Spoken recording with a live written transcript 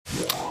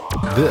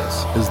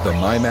This is the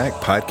MyMac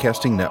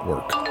Podcasting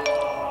Network.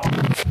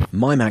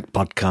 MyMac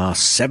Podcast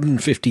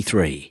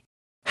 753,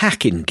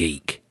 Hacking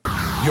Geek.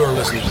 You're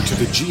listening to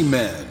the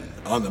G-Men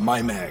on the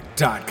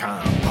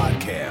MyMac.com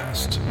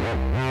podcast.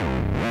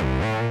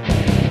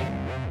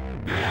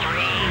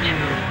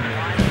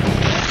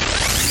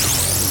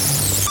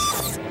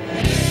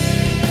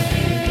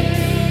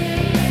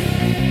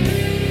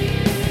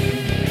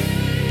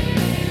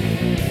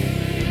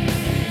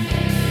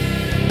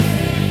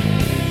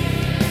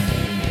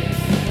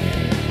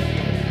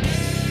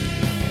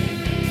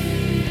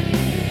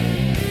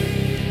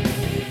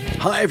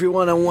 Hi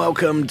everyone and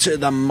welcome to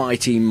the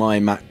mighty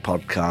MyMac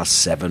Podcast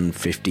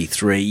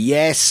 753.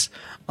 Yes,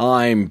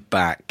 I'm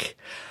back.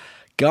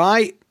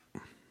 Guy?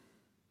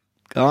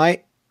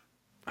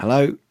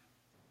 Hello?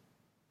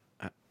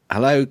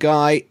 Hello,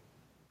 Guy?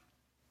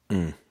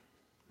 Doesn't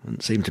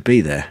seem to be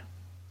there.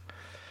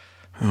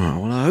 Oh,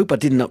 well, I hope I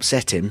didn't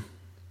upset him.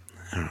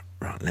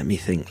 Right, let me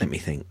think.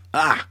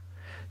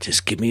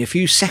 Just give me a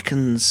few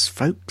seconds,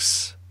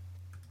 folks.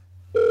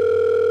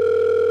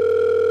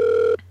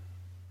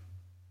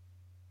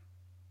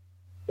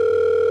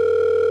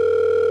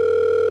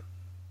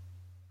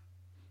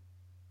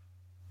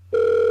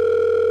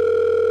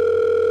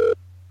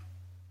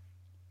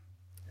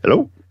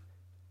 Hello?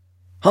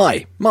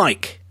 Hi,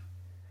 Mike.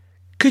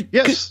 Could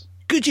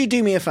you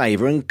do me a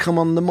favour and come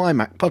on the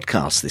MyMac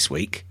podcast this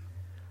week?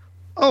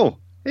 Oh,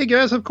 hey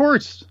guys, of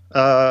course.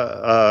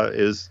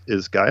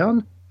 Is Guy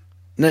on?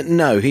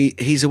 No,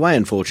 he's away,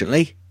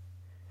 unfortunately.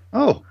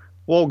 Oh,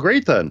 well,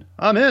 great then.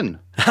 I'm in.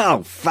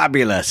 Oh,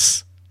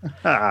 fabulous.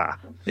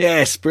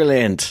 Yes,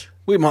 brilliant.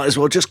 We might as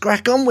well just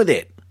crack on with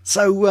it.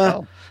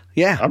 So,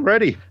 yeah. I'm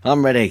ready.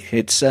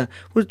 It's,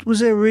 was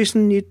there a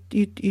reason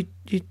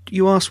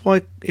you asked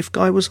why, if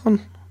Guy was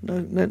on?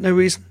 No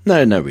reason?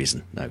 No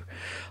reason, no.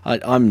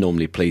 I'm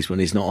normally pleased when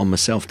he's not on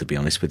myself, to be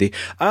honest with you.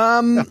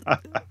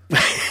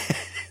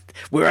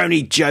 We're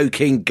only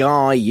joking,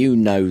 Guy, you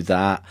know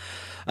that.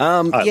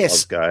 I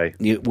yes, love Guy.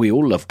 We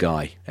all love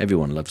Guy.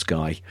 Everyone loves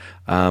Guy.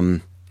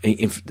 In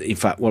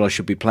fact, what I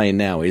should be playing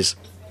now is...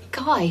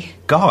 Guy?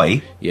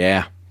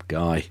 Yeah,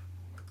 Guy.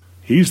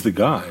 He's the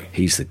guy.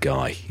 He's the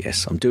guy.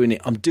 Yes, I'm doing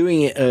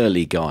it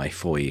early, Guy,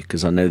 for you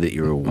because I know that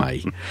you're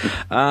away.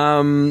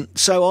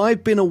 So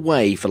I've been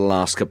away for the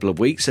last couple of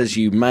weeks, as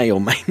you may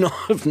or may not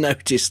have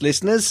noticed,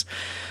 listeners.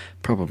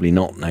 Probably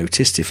not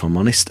noticed, if I'm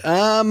honest.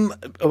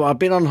 I've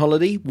been on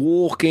holiday,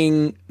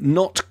 walking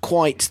not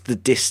quite the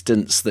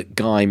distance that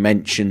Guy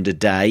mentioned a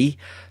day.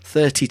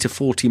 30 to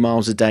 40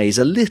 miles a day is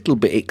a little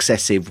bit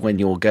excessive when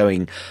you're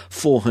going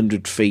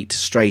 400 feet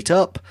straight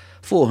up,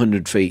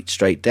 400 feet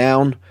straight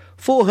down,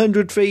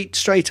 400 feet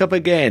straight up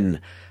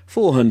again,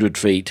 400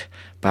 feet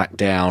back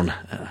down.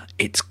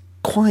 It's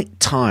quite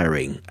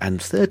tiring, and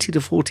 30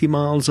 to 40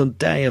 miles a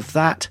day of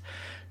that,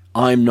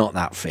 I'm not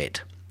that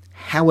fit.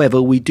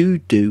 However, we do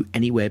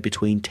anywhere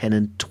between 10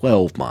 and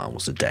 12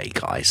 miles a day,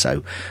 Guy.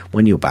 So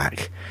when you're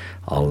back,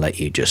 I'll let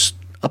you just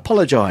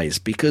apologise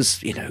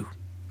because,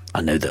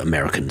 I know that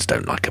Americans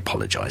don't like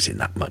apologising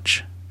that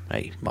much.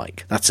 Hey,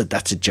 Mike, that's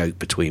a joke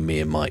between me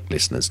and Mike,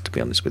 listeners, to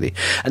be honest with you.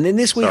 And then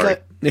this week... Sorry.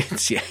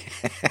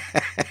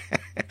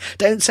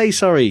 Don't say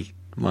sorry,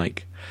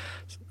 Mike.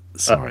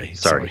 Sorry.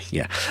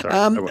 Yeah.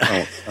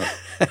 Sorry.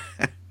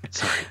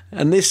 Sorry.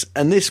 And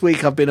this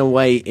week I've been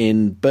away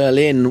in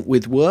Berlin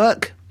with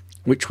work,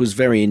 which was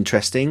very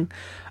interesting.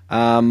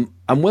 And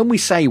when we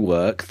say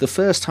work, the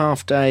first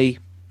half day,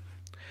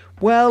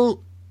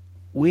 well,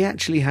 we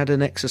actually had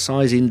an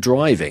exercise in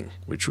driving,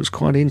 which was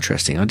quite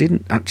interesting. I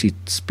didn't actually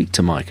speak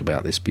to Mike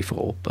about this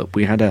before, but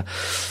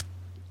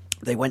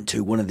they went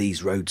to one of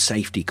these road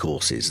safety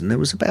courses, and there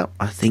was about,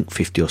 I think,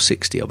 50 or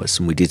 60 of us,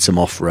 and we did some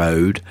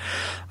off-road,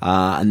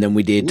 and then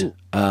we did,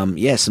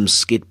 some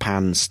skid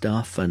pan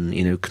stuff,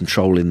 and,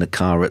 controlling the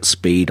car at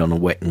speed on a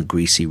wet and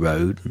greasy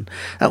road, and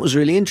that was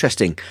really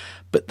interesting.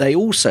 But they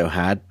also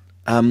had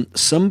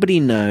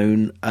somebody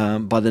known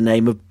by the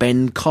name of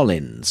Ben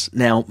Collins.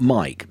 Now,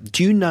 Mike,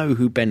 do you know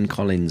who Ben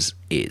Collins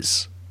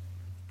is?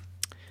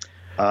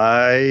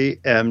 I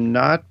am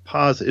not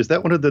positive. Is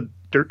that one of the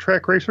dirt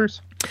track racers?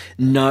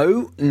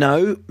 No,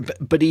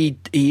 but he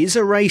is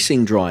a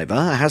racing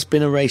driver, has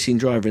been a racing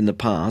driver in the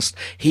past.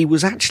 He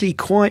was actually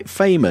quite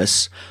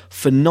famous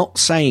for not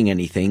saying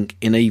anything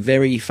in a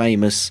very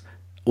famous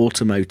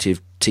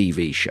automotive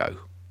TV show.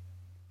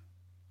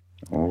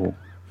 Oh.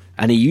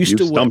 And he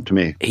stumped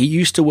me. He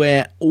used to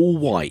wear all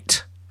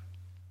white.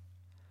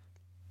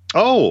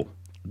 Oh.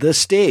 The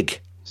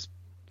Stig.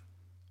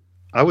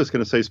 I was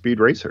going to say Speed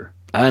Racer.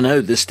 I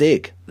know, the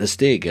Stig,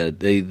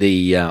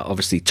 the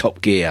obviously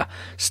Top Gear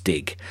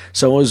Stig.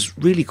 So I was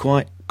really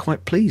quite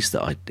pleased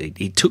that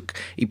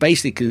he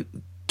basically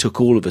took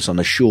all of us on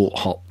a short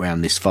hop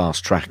round this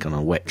fast track on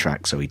a wet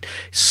track. So he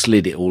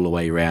slid it all the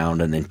way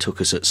round and then took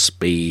us at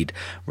speed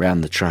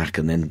round the track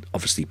and then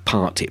obviously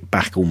parked it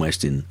back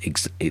almost in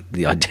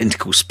the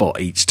identical spot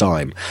each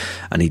time.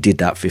 And he did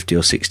that 50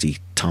 or 60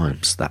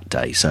 times that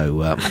day.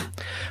 So,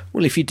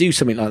 well, if you do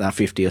something like that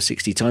 50 or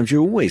 60 times,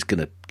 you're always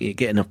going to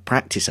get enough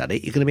practice at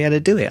it. You're going to be able to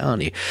do it,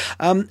 aren't you?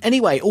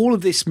 Anyway, all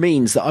of this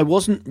means that I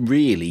wasn't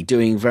really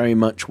doing very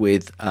much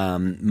with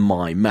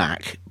my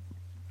Mac.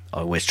 I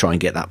always try and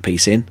get that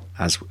piece in,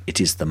 as it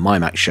is the My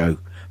Mac show,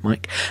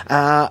 Mike.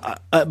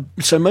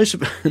 So most of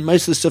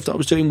the stuff that I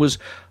was doing was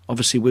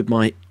obviously with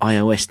my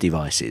iOS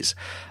devices.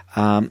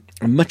 And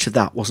much of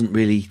that wasn't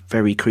really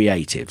very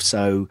creative.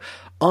 So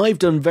I've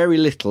done very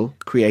little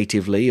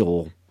creatively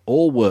or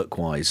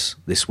work-wise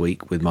this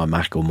week with my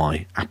Mac or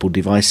my Apple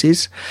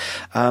devices.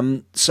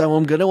 So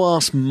I'm going to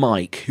ask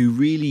Mike, who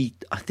really,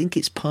 I think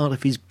it's part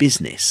of his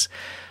business.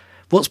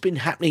 What's been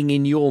happening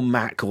in your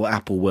Mac or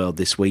Apple world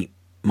this week?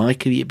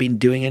 Mike, have you been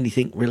doing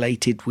anything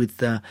related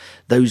with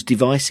those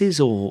devices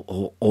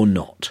or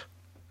not?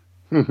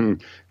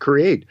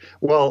 Create.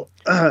 Well,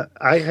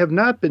 I have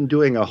not been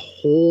doing a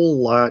whole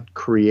lot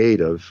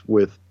creative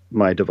with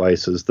my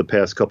devices the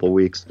past couple of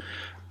weeks.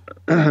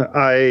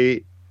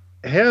 I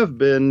have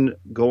been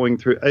going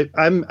through.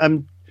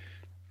 I'm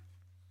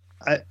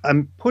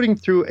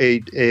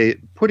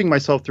putting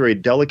myself through a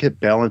delicate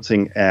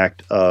balancing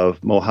act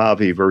of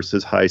Mojave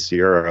versus High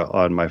Sierra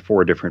on my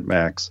 4 different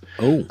Macs.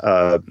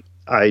 Oh.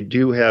 I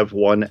do have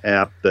one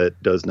app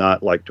that does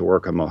not like to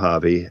work on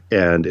Mojave,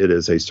 and it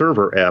is a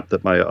server app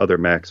that my other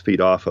Macs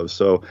feed off of.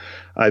 So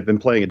I've been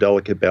playing a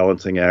delicate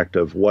balancing act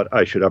of what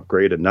I should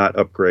upgrade and not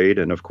upgrade.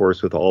 And of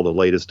course, with all the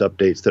latest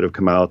updates that have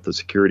come out, the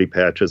security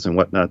patches and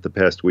whatnot the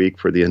past week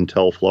for the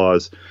Intel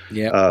flaws,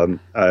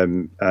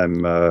 I'm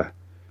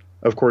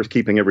of course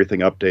keeping everything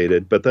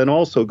updated, but then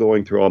also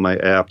going through all my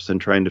apps and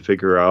trying to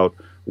figure out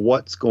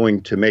what's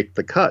going to make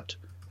the cut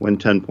when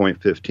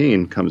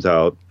 10.15 comes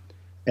out.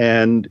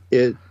 And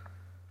it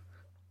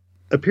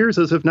appears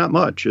as if not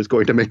much is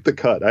going to make the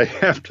cut. I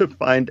have to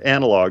find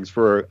analogs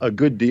for a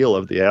good deal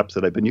of the apps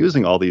that I've been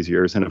using all these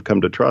years and have come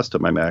to trust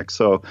on my Mac.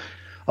 So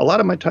a lot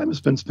of my time has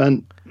been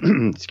spent,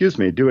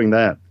 doing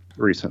that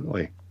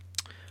recently.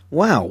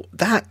 Wow,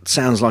 that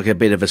sounds like a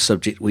bit of a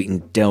subject we can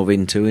delve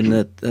into in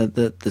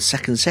the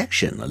second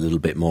section a little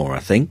bit more, I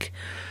think.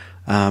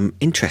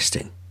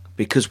 Interesting,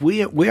 because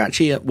we're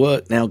actually at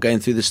work now going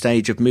through the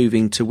stage of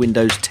moving to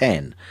Windows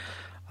 10.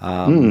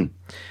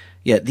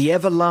 Yeah, the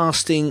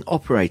everlasting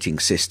operating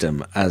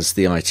system, as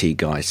the IT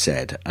guy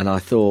said. And I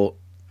thought,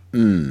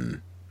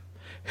 who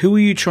are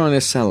you trying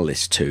to sell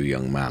this to,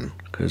 young man?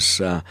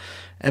 Because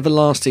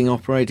everlasting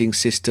operating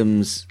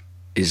systems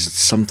is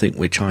something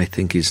which I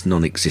think is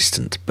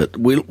non-existent. But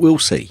we'll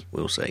see.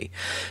 We'll see.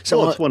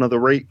 So it's one of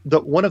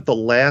the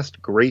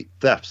last great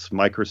thefts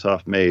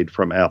Microsoft made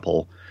from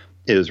Apple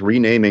is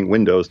renaming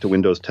Windows to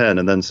Windows 10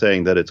 and then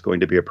saying that it's going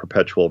to be a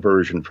perpetual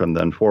version from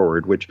then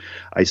forward, which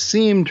I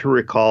seem to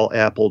recall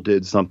Apple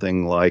did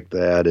something like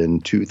that in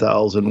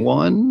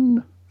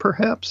 2001,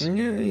 perhaps.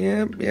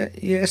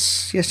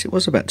 Yes, it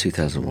was about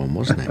 2001,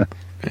 wasn't it?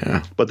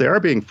 Yeah. But they are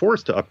being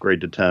forced to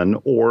upgrade to 10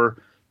 or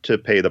to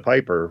pay the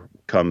piper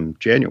come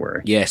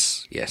January.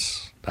 Yes,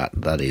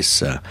 that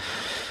is.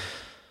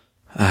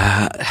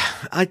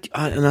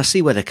 I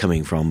see where they're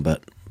coming from,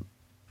 but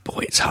boy,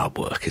 it's hard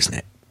work, isn't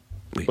it?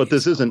 But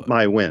this isn't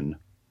my win.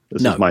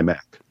 This is my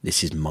Mac.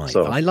 This is mine.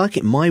 So, I like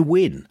it. My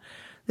win.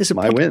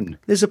 Win.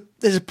 There's a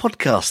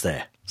podcast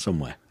there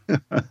somewhere.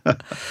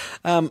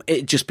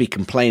 It'd just be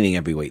complaining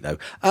every week, though.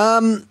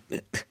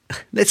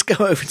 Let's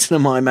go over to the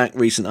MyMac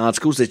recent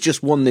articles. There's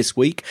just one this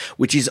week,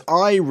 which is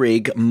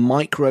iRig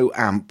Micro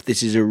Amp.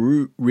 This is a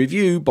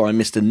review by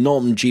Mr.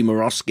 Nom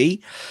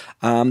Gmorowski.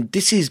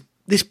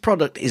 This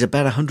product is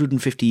about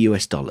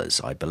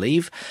 $150 I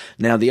believe.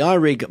 Now, the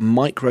iRig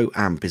Micro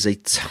Amp is a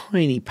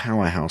tiny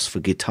powerhouse for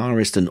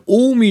guitarists and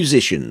all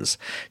musicians.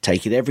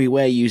 Take it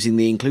everywhere using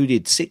the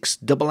included 6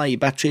 AA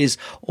batteries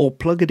or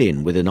plug it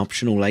in with an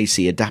optional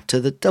AC adapter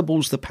that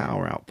doubles the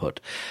power output.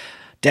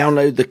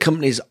 Download the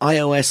company's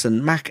iOS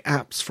and Mac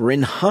apps for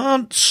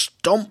enhanced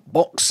stomp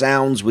box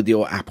sounds with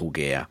your Apple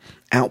gear.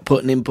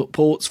 Output and input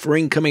ports for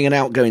incoming and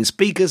outgoing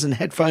speakers and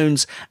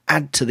headphones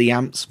add to the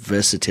amp's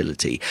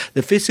versatility.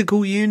 The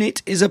physical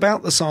unit is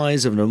about the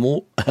size of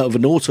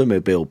an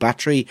automobile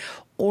battery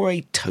or a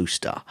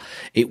toaster.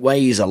 It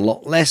weighs a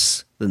lot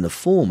less than the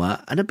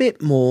former and a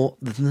bit more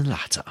than the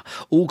latter.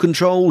 All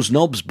controls,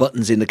 knobs,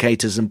 buttons,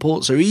 indicators and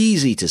ports are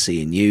easy to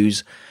see and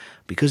use.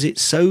 Because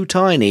it's so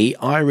tiny,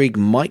 iRig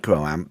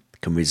Micro Amp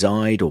can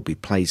reside or be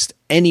placed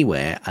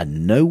anywhere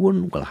and no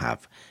one will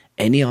have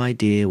any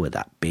idea where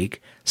that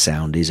big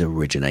sound is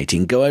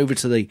originating. Go over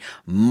to the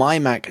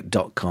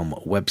mymac.com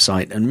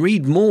website and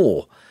read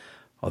more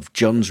of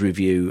John's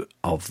review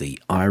of the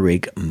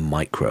iRig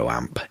Micro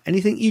Amp.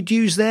 Anything you'd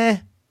use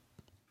there,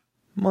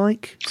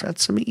 Mike? Is that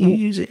something you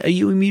use? Are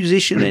you a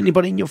musician?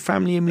 Anybody in your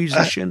family a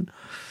musician?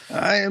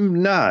 I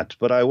am not,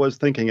 but I was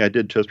thinking I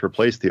did just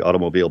replace the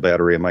automobile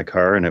battery in my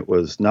car, and it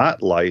was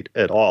not light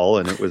at all,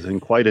 and it was in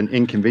quite an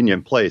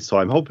inconvenient place. So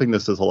I'm hoping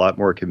this is a lot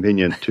more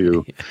convenient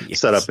to Yes.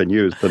 set up and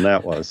use than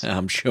that was.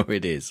 I'm sure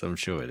it is.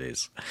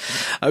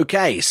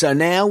 Okay, so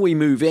now we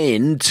move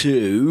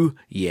into,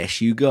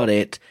 yes, you got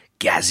it,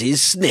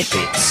 Gaz's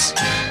Snippets.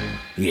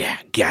 Yeah,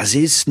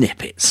 Gaz's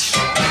Snippets.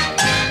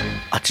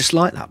 I just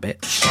like that bit.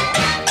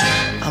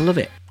 I love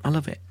it.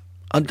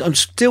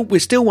 We're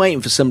still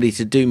waiting for somebody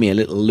to do me a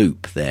little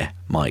loop there,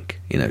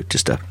 Mike.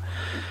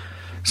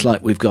 It's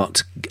like we've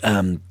got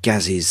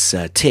Gaz's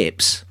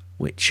tips,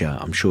 which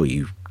I'm sure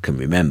you can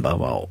remember.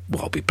 Well,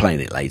 I'll be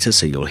playing it later,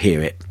 so you'll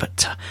hear it.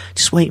 But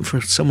just waiting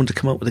for someone to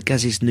come up with a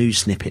Gaz's news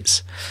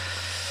snippets.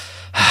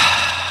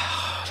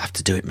 I'll have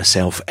to do it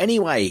myself.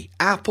 Anyway,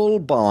 Apple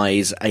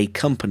buys a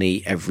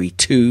company every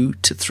 2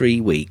 to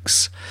 3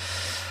 weeks.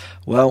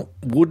 Well,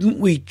 wouldn't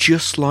we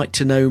just like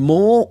to know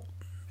more?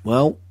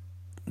 Well,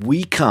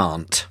 we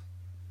can't.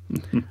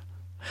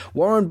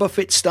 Warren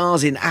Buffett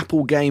stars in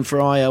Apple game for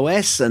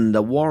iOS, and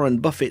the Warren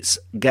Buffett's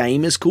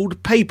game is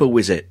called Paper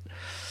Wizard.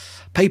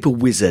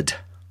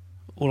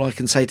 All I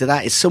can say to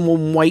that is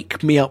someone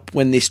wake me up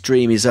when this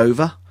dream is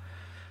over.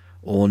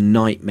 Or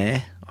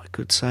nightmare, I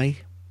could say.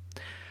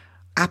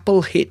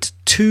 Apple hit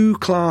 2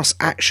 class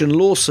action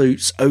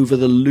lawsuits over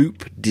the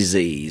loop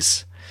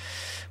disease.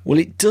 Well,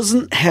 it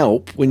doesn't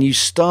help when you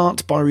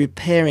start by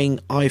repairing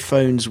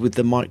iPhones with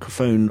the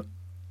microphone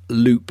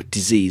loop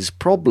disease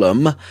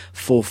problem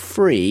for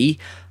free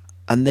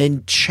and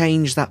then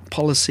change that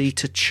policy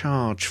to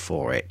charge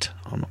for it.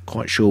 I'm not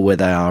quite sure where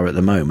they are at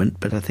the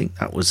moment, but I think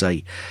that was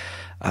a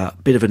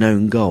bit of an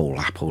own goal,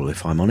 Apple,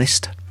 if I'm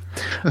honest.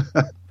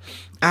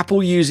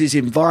 Apple uses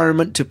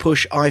environment to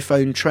push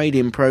iPhone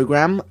trade-in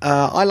program.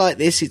 I like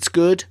this. It's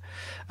good.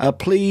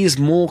 Please,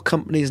 more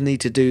companies need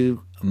to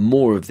do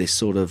more of this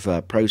sort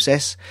of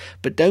process,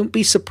 but don't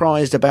be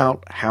surprised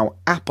about how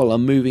Apple are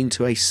moving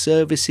to a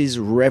services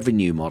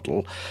revenue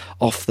model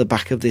off the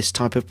back of this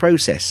type of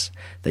process.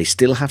 They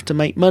still have to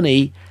make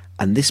money,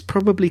 and this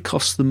probably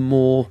costs them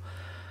more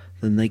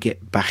than they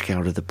get back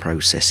out of the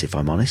process, if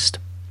I'm honest.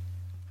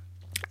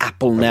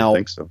 Apple now... I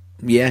think so.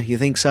 Yeah, you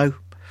think so?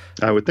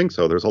 I would think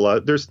so.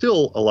 There's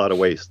still a lot of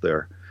waste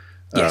there.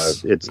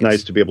 Yes. It's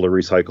nice to be able to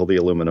recycle the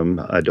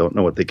aluminum. I don't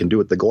know what they can do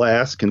with the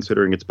glass,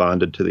 considering it's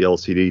bonded to the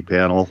LCD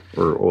panel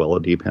or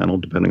OLED panel,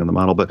 depending on the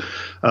model. But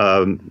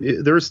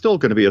there's still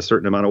going to be a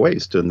certain amount of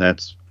waste, and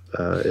that's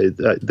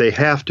they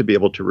have to be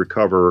able to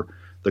recover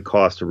the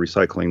cost of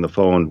recycling the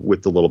phone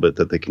with the little bit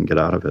that they can get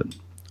out of it.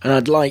 And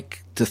I'd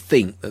like to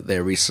think that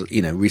they're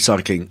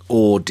recycling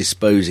or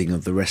disposing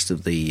of the rest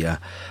of the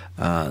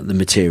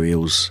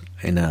materials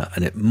in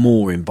a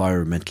more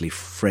environmentally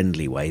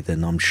friendly way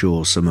than I'm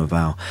sure some of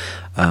our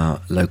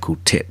local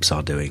tips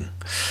are doing.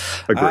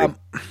 Agreed.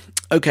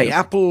 Okay,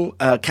 Apple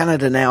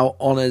Canada now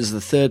honours the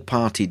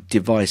third-party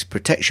device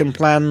protection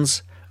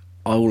plans.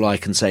 All I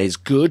can say is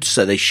good,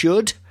 so they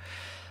should.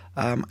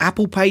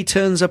 Apple Pay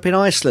turns up in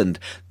Iceland.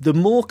 The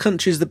more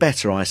countries, the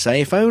better, I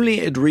say. If only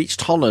it had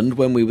reached Holland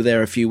when we were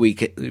there a few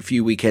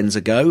weekends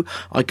ago,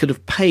 I could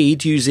have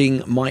paid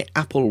using my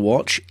Apple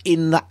Watch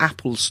in the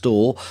Apple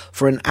Store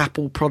for an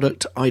Apple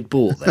product I'd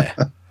bought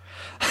there.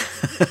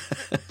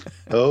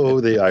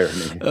 Oh, the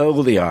irony.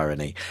 Oh, the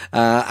irony.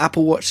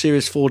 Apple Watch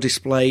Series 4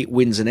 display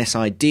wins an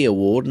SID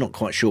award. Not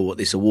quite sure what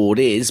this award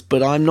is,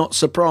 but I'm not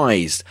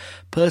surprised.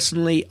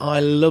 Personally,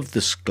 I love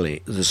the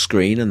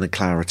screen and the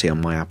clarity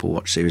on my Apple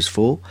Watch Series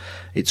 4.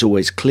 It's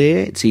always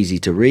clear, it's easy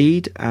to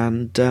read,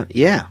 and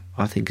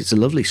I think it's a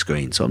lovely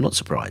screen, so I'm not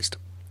surprised.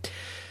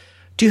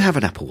 Do you have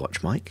an Apple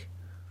Watch, Mike?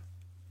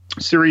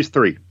 Series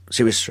 3.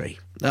 Series 3.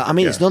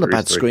 It's not a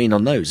bad screen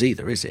on those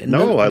either, is it?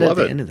 No, I love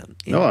it. Any of them.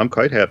 Yeah. No, I'm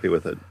quite happy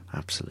with it.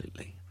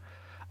 Absolutely.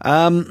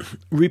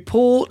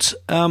 Report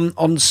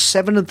on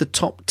 7 of the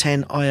top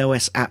 10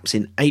 iOS apps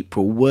in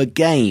April were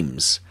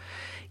games.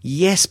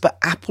 Yes, but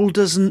Apple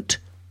doesn't,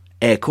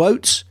 air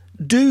quotes,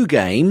 do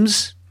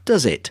games,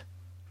 does it?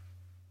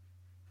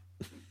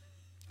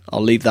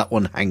 I'll leave that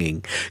one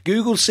hanging.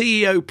 Google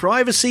CEO,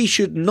 privacy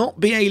should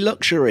not be a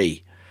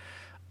luxury.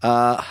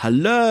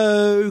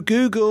 Hello,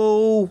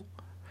 Google.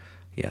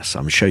 Yes,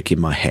 I'm shaking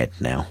my head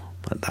now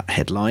at that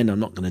headline. I'm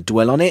not going to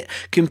dwell on it.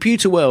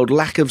 Computer World,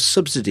 lack of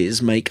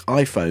subsidies make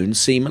iPhones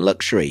seem a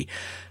luxury.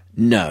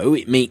 No,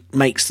 it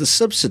makes the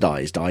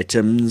subsidised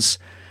items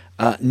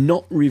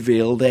not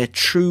reveal their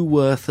true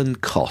worth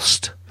and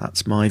cost.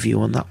 That's my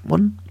view on that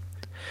one.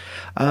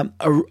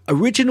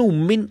 Original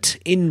Mint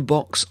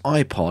Inbox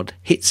iPod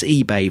hits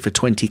eBay for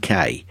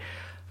 $20,000.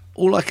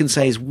 All I can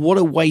say is what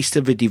a waste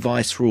of a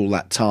device for all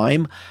that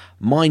time.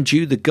 Mind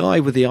you, the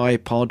guy with the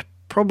iPod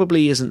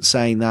probably isn't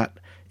saying that,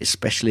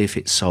 especially if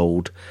it's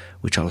sold,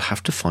 which I'll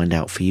have to find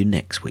out for you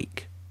next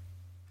week.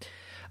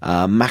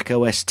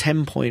 macOS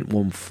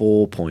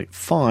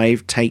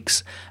 10.14.5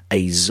 takes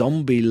a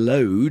zombie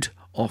load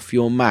off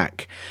your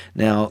Mac.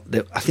 Now,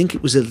 I think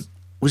it was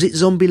Was it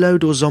Zombie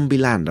Load or Zombie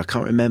Land? I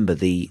can't remember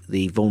the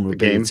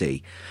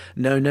vulnerability.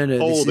 No.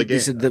 Oh,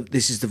 this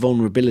is the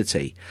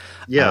vulnerability.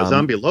 Yeah,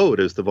 Zombie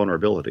Load is the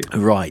vulnerability.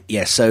 Right.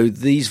 Yeah. So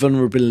these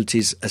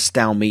vulnerabilities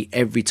astound me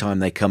every time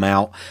they come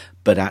out,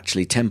 but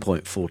actually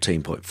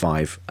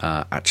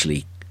 10.14.5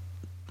 actually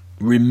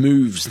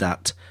removes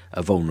that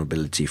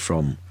vulnerability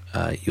from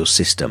your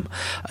system,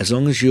 as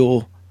long as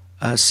your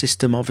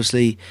system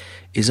obviously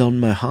is on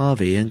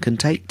Mojave and can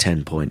take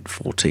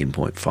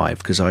 10.14.5,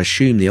 because I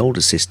assume the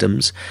older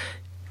systems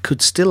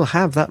could still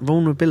have that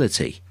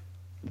vulnerability.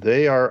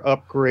 They are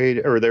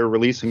they're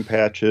releasing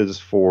patches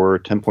for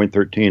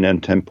 10.13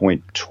 and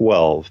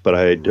 10.12, but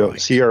I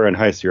don't Sierra and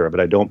High Sierra, but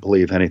I don't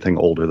believe anything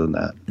older than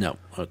that. No.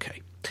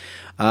 Okay.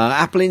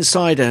 Apple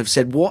Insider have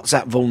said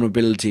WhatsApp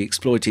vulnerability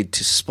exploited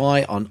to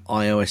spy on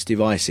iOS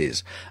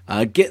devices.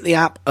 Get the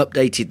app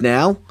updated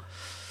now.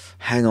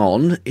 Hang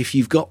on. If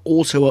you've got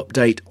auto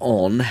update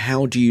on,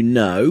 how do you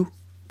know?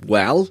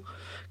 Well,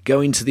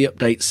 go into the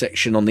update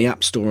section on the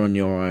App Store on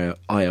your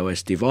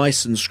iOS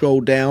device and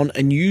scroll down,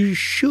 and you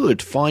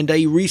should find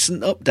a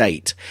recent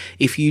update.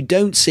 If you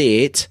don't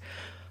see it,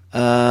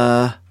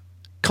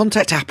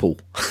 contact Apple.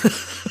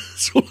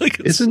 That's all I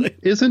can say.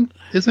 Isn't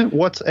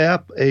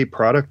WhatsApp a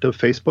product of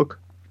Facebook?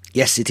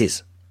 Yes, it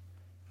is.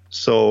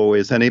 So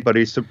is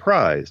anybody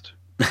surprised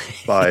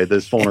by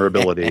this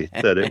vulnerability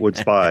that it would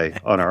spy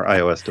on our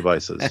iOS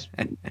devices?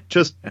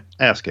 Just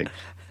asking.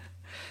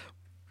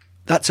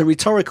 That's a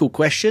rhetorical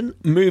question.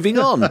 Moving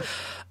on.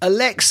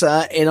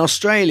 Alexa in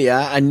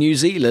Australia and New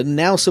Zealand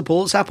now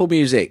supports Apple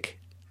Music.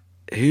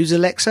 Who's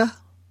Alexa?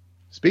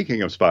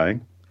 Speaking of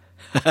spying.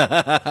 Get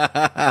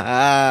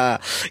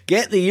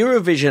the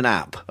Eurovision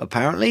app,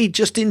 apparently,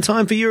 just in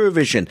time for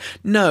Eurovision.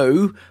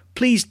 No,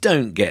 please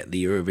don't get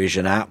the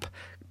Eurovision app,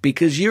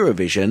 because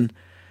Eurovision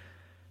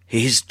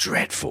is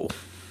dreadful.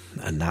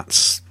 And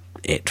that's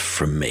it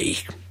from me.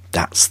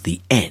 That's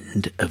the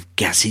end of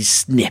Gaz's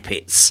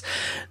snippets.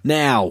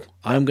 Now,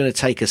 I'm going to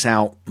take us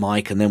out,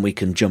 Mike, and then we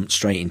can jump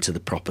straight into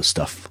the proper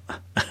stuff,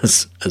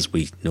 as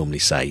we normally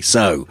say.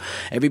 So,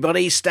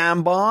 everybody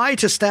stand by,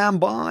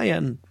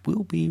 and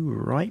we'll be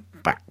right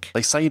back.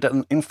 They say that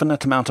an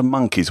infinite amount of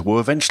monkeys will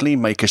eventually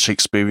make a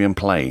Shakespearean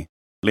play.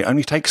 Well, it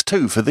only takes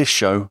two for this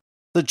show,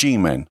 the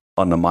G-Men,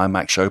 on the My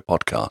Mac Show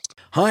podcast.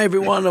 Hi,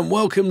 everyone, and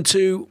welcome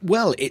to,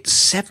 well, it's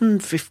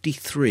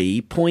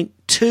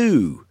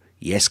 753.2.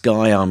 Yes,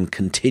 Guy, I'm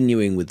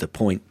continuing with the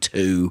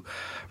 0.2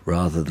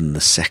 rather than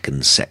the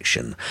second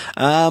section.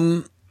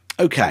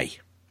 Okay,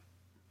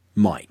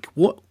 Mike,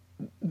 what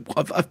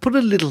I've put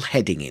a little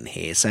heading in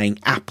here saying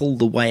Apple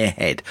the way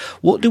ahead.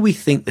 What do we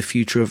think the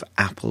future of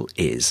Apple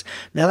is?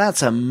 Now,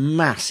 that's a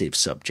massive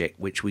subject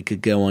which we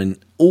could go on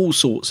all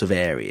sorts of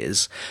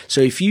areas.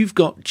 So if you've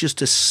got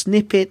just a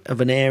snippet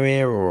of an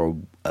area or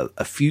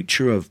a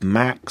future of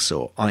Macs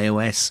or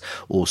iOS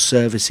or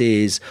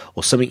services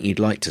or something you'd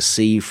like to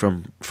see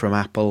from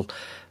Apple,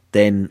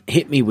 then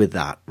hit me with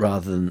that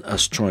rather than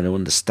us trying to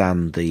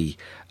understand the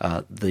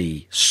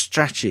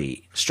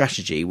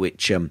strategy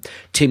which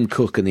Tim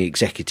Cook and the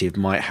executive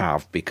might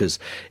have, because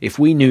if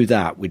we knew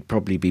that, we'd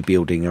probably be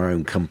building our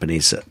own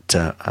companies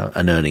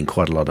and earning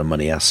quite a lot of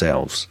money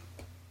ourselves.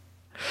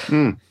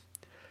 So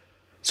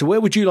where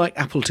would you like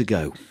Apple to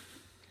go?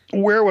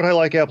 Where would I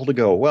like Apple to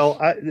go? Well,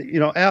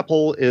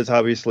 Apple is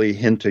obviously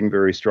hinting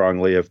very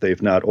strongly, if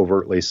they've not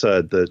overtly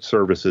said, that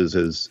services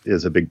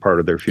is a big part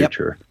of their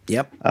future.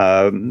 Yep.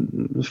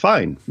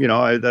 Fine.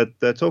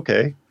 That's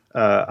okay.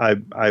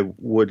 I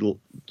would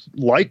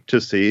like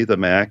to see the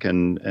Mac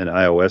and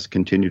iOS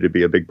continue to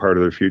be a big part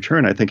of their future,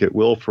 and I think it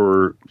will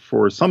for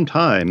some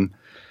time.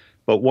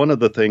 But one of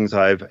the things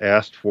I've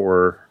asked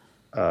for,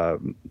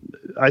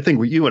 I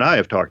think you and I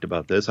have talked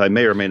about this. I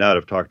may or may not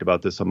have talked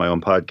about this on my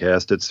own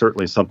podcast. It's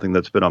certainly something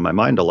that's been on my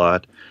mind a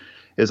lot,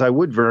 is I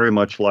would very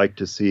much like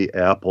to see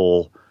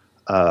Apple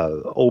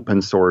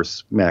open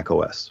source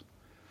macOS,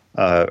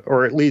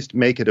 or at least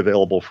make it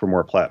available for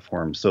more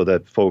platforms so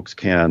that folks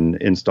can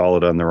install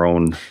it on their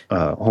own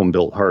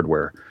home-built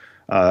hardware.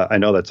 I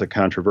know that's a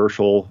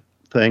controversial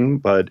thing,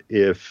 but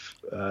if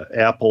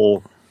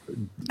Apple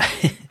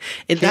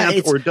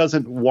can't or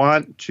doesn't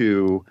want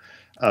to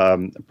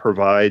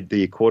provide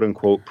the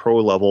quote-unquote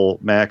pro-level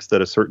Macs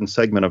that a certain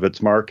segment of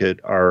its market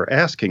are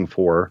asking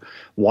for,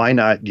 why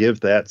not give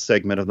that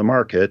segment of the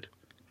market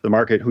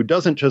who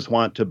doesn't just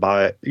want to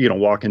buy,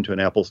 walk into an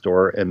Apple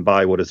store and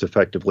buy what is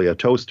effectively a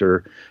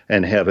toaster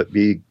and have it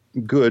be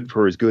good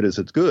for as good as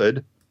it's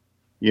good.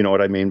 You know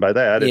what I mean by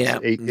that? It's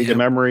 8 gig of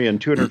memory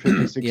and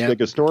 256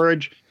 gig of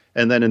storage.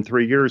 And then in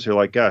 3 years, you're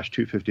like, gosh,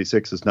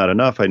 256 is not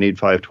enough. I need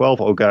 512.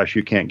 Oh, gosh,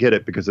 you can't get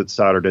it because it's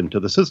soldered into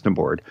the system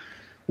board.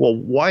 Well,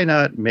 why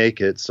not make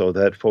it so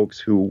that folks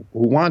who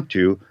want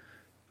to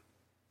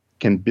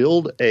can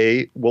build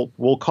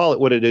we'll call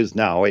it what it is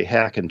now, a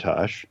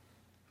Hackintosh,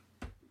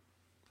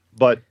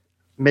 but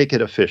make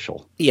it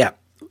official. Yeah.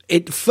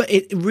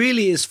 It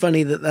really is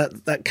funny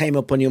that came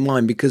up on your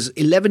mind, because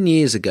 11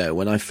 years ago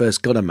when I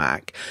first got a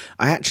Mac,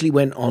 I actually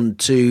went on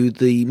to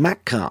the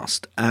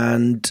Maccast,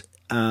 and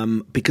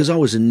because I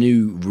was a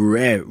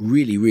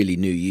really, really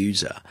new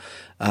user,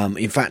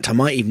 In fact, I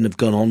might even have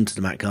gone on to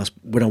the Maccast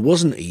when I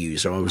wasn't a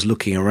user. I was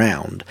looking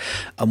around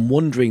and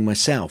wondering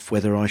myself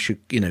whether I should,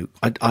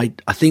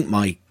 I think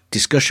my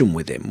discussion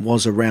with him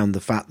was around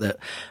the fact that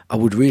I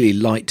would really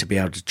like to be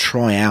able to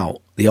try out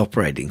the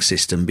operating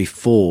system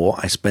before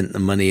I spent the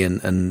money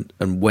and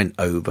went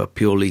over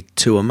purely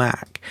to a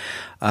Mac,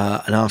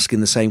 and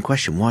asking the same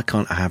question: why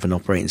can't I have an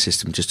operating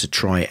system just to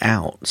try it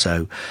out?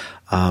 So,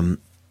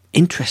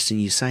 interesting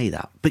you say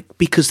that, but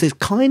because there's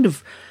kind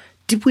of,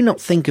 did we not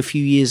think a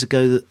few years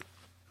ago that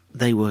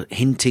they were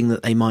hinting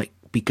that they might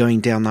be going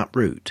down that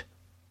route?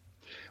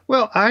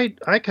 Well, I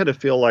kind of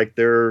feel like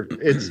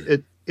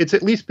it's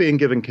at least being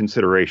given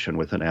consideration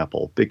within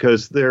Apple,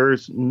 because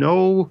there's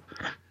no,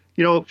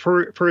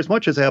 for as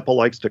much as Apple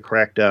likes to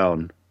crack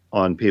down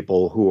on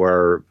people who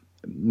are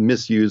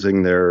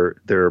misusing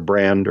their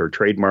brand or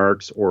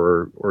trademarks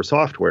or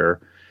software,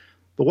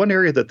 the one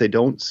area that they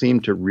don't seem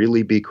to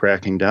really be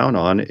cracking down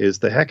on is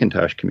the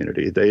Hackintosh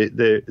community.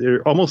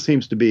 There almost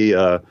seems to be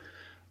a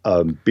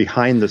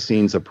behind the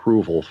scenes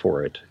approval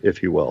for it,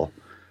 if you will.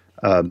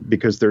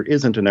 Because there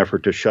isn't an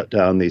effort to shut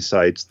down these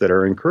sites that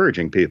are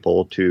encouraging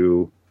people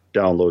to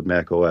download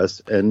Mac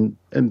OS and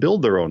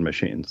build their own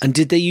machines. And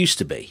did they used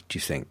to be, do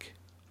you think?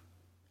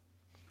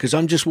 Because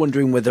I'm just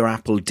wondering whether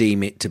Apple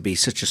deem it to be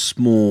such a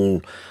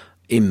small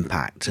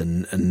impact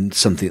and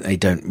something they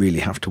don't really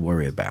have to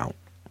worry about.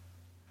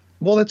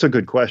 Well, that's a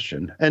good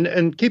question.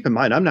 And keep in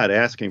mind, I'm not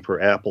asking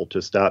for Apple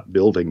to stop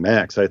building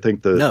Macs. I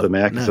think the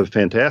Mac is a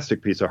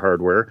fantastic piece of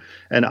hardware.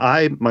 And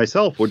I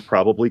myself would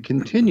probably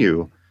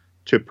continue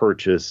to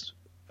purchase,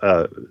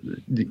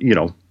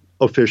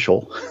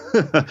 official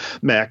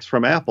Macs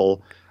from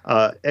Apple,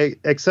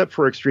 except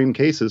for extreme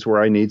cases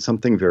where I need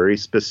something very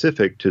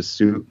specific to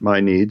suit my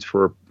needs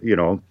for,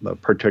 a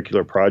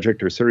particular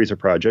project or series of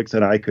projects.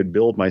 And I could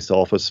build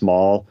myself a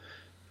small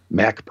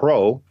Mac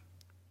Pro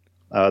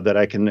that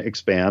I can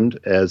expand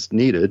as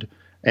needed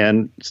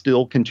and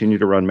still continue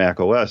to run Mac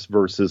OS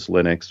versus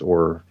Linux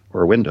or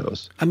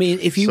Windows. I mean,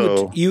 if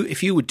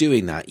you were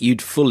doing that,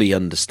 you'd fully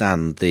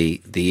understand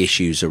the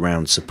issues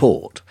around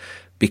support.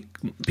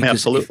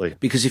 Absolutely.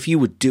 Because if you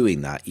were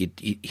doing that,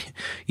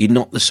 you're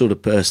not the sort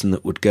of person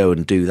that would go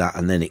and do that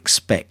and then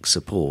expect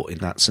support in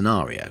that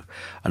scenario.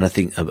 And I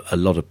think a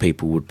lot of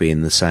people would be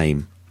in the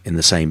same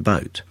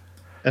boat.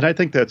 And I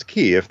think that's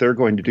key. If they're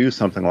going to do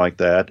something like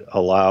that,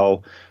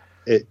 allow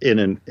in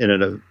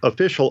an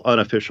official,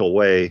 unofficial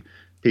way,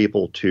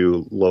 people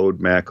to load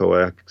Mac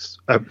OS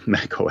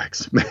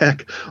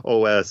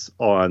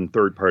on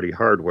third-party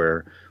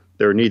hardware.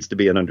 There needs to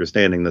be an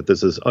understanding that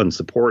this is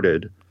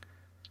unsupported.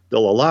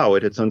 They'll allow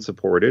it, it's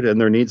unsupported, and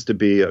there needs to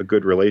be a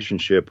good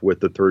relationship with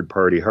the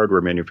third-party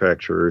hardware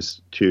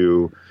manufacturers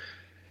to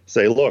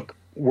say, look,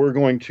 we're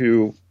going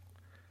to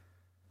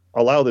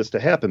allow this to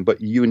happen, but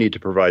you need to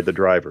provide the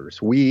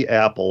drivers. We,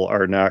 Apple,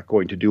 are not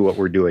going to do what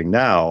we're doing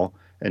now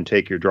and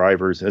take your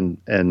drivers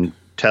and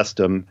test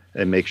them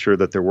and make sure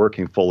that they're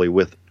working fully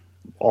with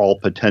all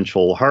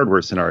potential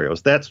hardware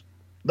scenarios. That's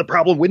the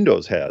problem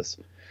Windows has.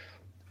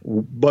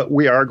 But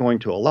we are going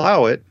to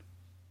allow it,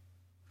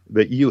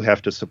 but you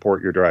have to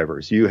support your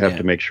drivers. You have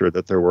to make sure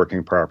that they're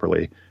working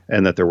properly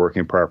and that they're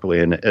working properly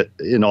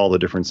in all the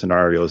different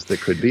scenarios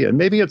that could be. And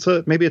maybe it's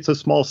a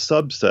small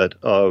subset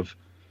of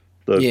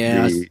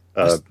the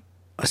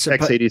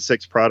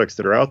x86 products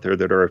that are out there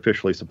that are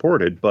officially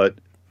supported, but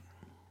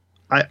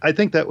I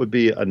think that would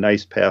be a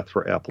nice path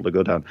for Apple to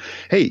go down.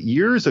 Hey,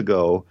 years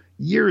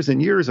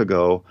and years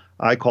ago,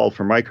 I called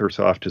for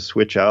Microsoft to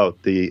switch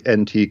out the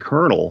NT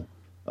kernel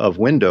of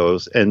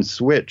Windows and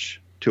switch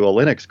to a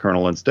Linux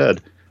kernel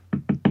instead.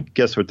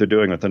 Guess what they're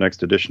doing with the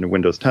next edition of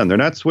Windows 10? They're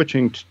not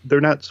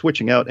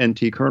switching out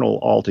NT kernel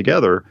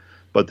altogether,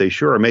 but they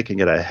sure are making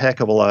it a heck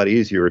of a lot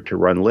easier to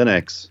run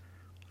Linux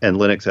and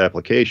Linux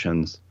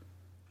applications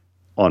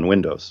on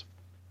Windows.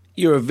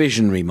 You're a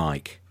visionary,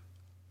 Mike.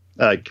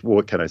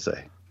 What can I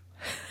say?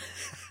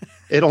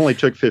 It only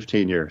took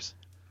 15 years.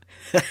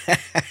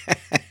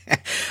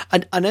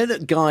 I know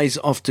that guys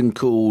often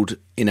called,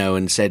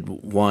 and said,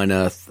 why on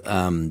earth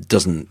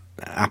doesn't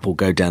Apple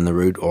go down the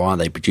route, or are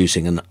they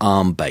producing an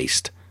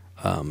ARM-based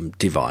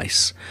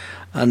device?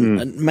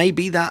 And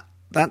maybe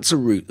that's a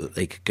route that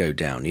they could go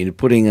down.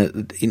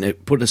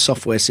 Put a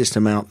software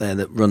system out there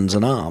that runs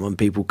an ARM, and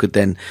people could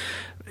then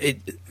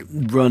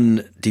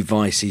run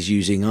devices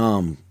using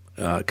ARM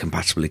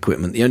compatible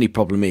equipment. The only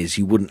problem is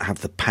you wouldn't have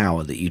the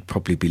power that you'd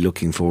probably be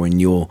looking for in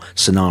your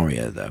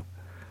scenario, though.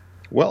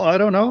 Well, I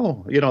don't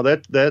know.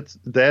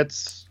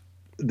 That's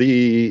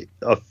the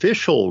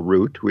official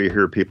route we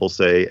hear people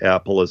say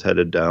Apple is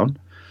headed down,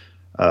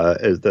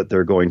 is that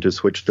they're going to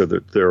switch to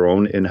their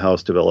own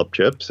in-house developed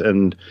chips.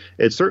 And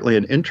it's certainly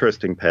an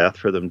interesting path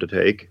for them to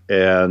take.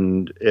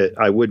 And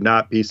I would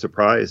not be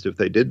surprised if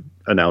they did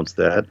announce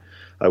that.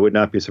 I would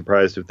not be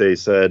surprised if they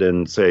said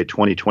in, say,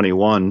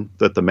 2021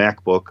 that the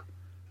MacBook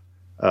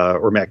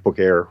or MacBook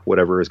Air,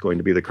 whatever is going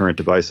to be the current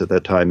device at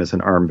that time, is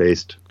an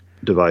ARM-based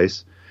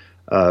device.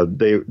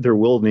 There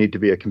will need to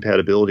be a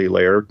compatibility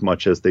layer,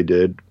 much as they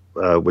did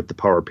with the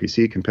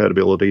PowerPC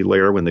compatibility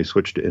layer when they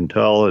switched to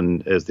Intel,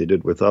 and as they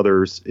did with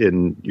others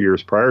in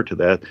years prior to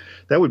that.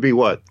 That would be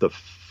what, the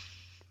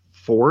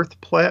fourth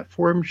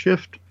platform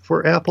shift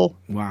for Apple?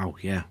 Wow,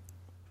 yeah.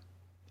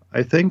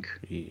 I think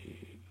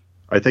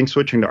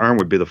switching to ARM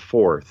would be the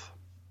fourth.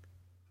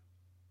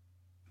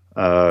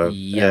 I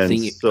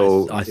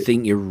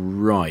think you're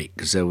right,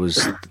 because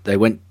they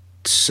went.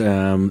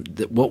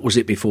 What was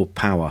it before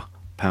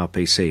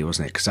PowerPC,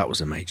 wasn't it? Because that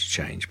was a major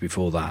change.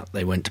 Before that,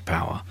 they went to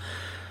Power,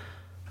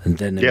 and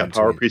then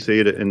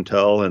PowerPC to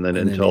Intel, and then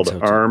Intel to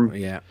ARM.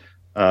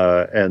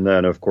 And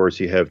then of course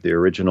you have the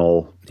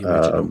original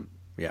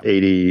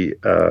 80.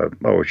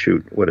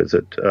 What is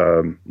it?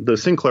 The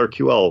Sinclair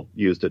QL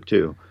used it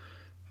too.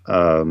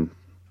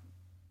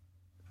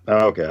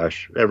 Oh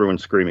gosh,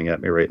 everyone's screaming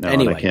at me right now,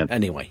 and I can't.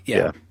 Anyway,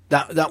 yeah.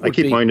 That would I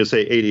keep wanting to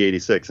say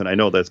 8086, and I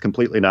know that's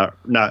completely not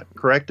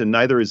correct, and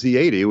neither is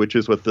Z80, which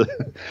is what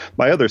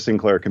my other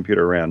Sinclair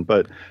computer ran.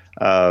 But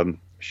the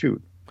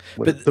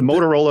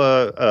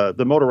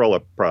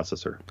Motorola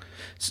processor,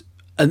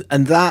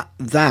 and that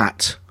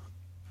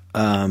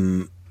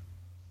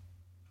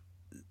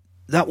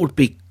would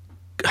be.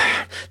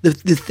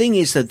 The thing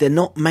is that they're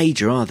not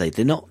major, are they?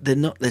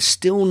 They're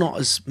still not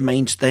as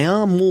they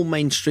are more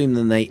mainstream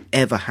than they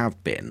ever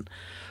have been.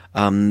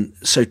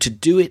 So to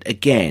do it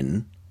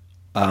again,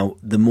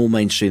 the more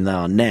mainstream they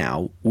are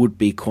now, would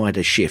be quite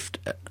a shift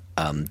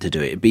to do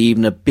it. It'd be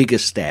even a bigger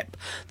step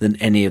than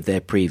any of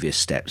their previous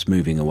steps,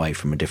 moving away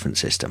from a different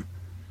system.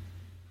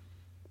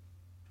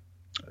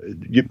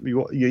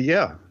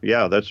 Yeah,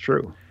 that's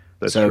true.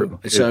 That's true.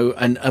 So,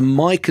 and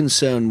my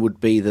concern would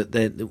be that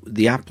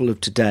the Apple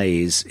of today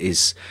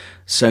is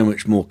so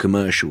much more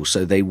commercial.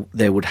 So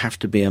there would have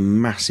to be a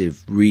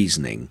massive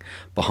reasoning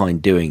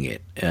behind doing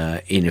it,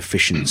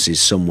 inefficiencies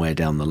somewhere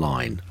down the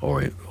line,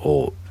 or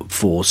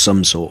for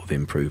some sort of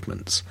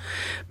improvements,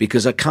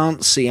 because I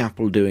can't see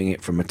Apple doing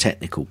it from a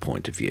technical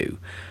point of view.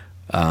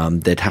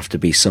 There'd have to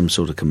be some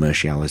sort of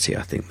commerciality,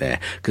 I think, there,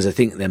 because I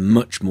think they're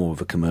much more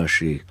of a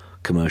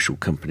commercial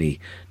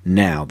company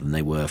now than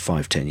they were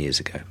 5-10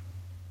 years ago.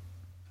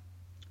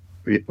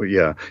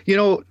 Yeah.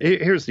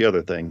 Here's the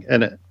other thing,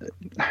 and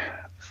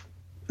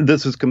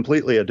this is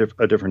completely a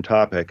different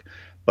topic,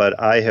 but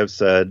I have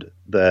said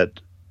that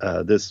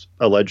this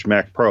alleged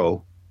Mac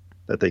Pro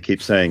that they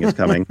keep saying is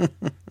coming,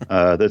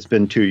 that's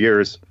been 2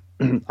 years,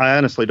 I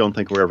honestly don't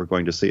think we're ever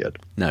going to see it.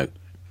 No.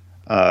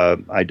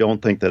 I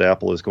don't think that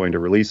Apple is going to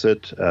release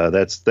it.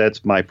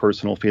 That's my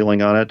personal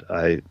feeling on it.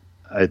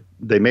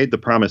 They made the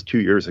promise 2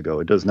 years ago.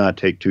 It does not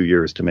take 2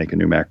 years to make a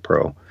new Mac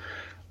Pro.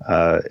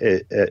 I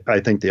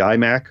think the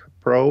iMac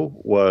Pro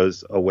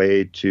was a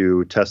way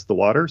to test the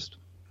waters,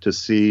 to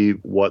see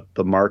what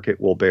the market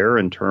will bear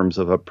in terms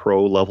of a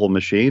pro-level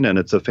machine, and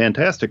it's a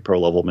fantastic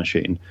pro-level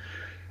machine.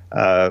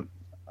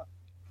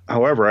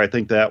 However, I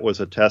think that was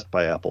a test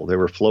by Apple. They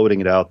were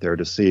floating it out there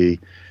to see,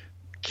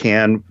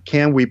 can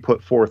we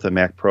put forth a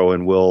Mac Pro,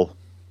 and will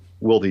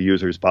the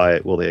users buy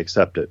it? Will they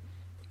accept it?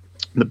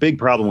 The big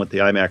problem with the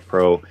iMac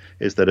Pro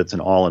is that it's an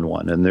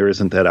all-in-one, and there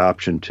isn't that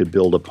option to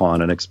build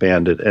upon and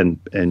expand it and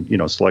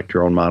select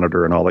your own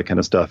monitor and all that kind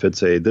of stuff. It's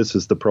this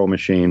is the Pro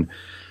machine,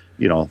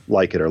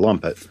 like it or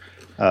lump it.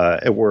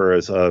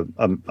 Whereas a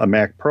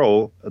Mac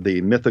Pro, the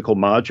mythical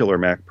modular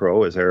Mac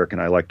Pro, as Eric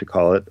and I like to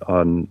call it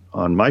on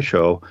my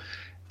show,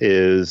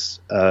 is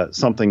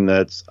something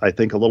that's, I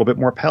think, a little bit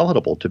more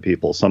palatable to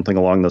people, something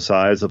along the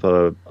size of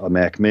a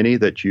Mac Mini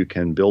that you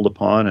can build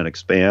upon and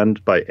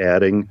expand by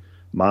adding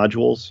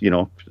modules,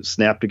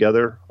 snap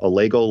together, a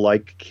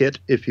Lego-like kit,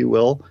 if you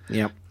will.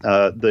 Yeah.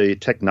 The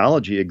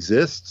technology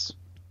exists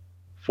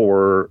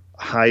for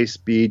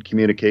high-speed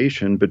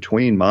communication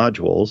between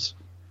modules.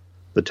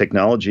 The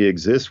technology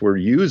exists. We're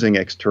using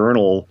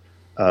external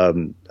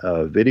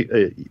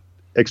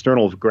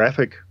external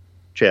graphic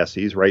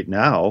chassis right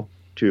now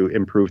to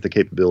improve the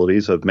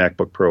capabilities of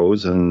MacBook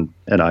Pros and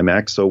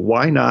iMacs. So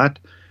why not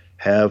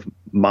have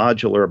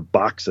modular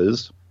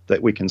boxes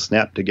that we can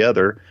snap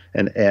together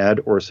and add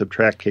or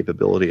subtract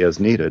capability as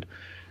needed?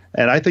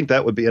 And I think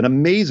that would be an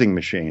amazing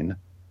machine.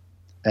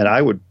 And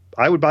I would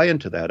buy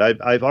into that.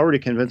 I've already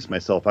convinced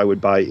myself I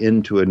would buy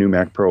into a new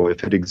Mac Pro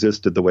if it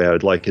existed the way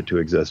I'd like it to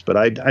exist. But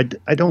I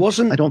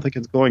don't think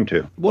it's going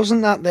to.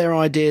 Wasn't that their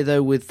idea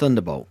though with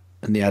Thunderbolt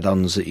and the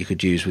add-ons that you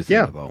could use with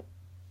Thunderbolt?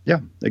 Yeah,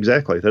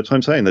 exactly. That's what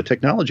I'm saying. The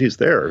technology is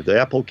there. The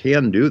Apple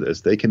can do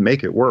this. They can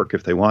make it work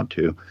if they want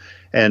to.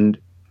 And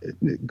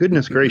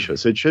goodness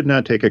gracious, it should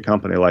not take a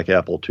company like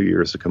Apple 2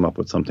 years to come up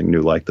with something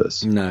new like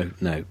this. No.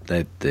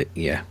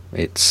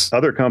 It's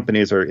other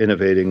companies are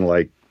innovating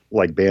like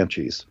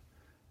banshees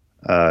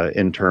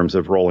in terms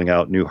of rolling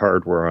out new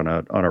hardware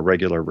on a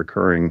regular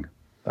recurring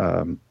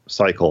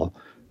cycle.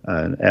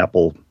 And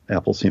Apple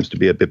seems to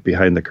be a bit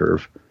behind the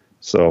curve.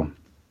 So.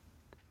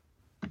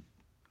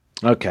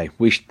 Okay,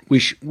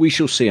 we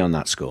shall see on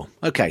that score.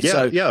 Okay,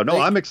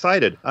 I'm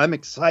excited. I'm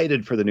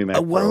excited for the new Mac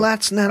Pro.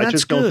 That's I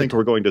just don't think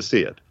we're going to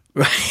see it.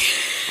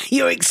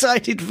 You're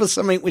excited for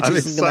something which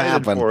isn't going to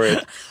happen. For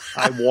it.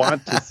 I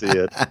want to see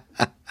it.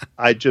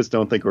 I just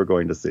don't think we're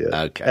going to see it.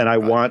 Okay, and I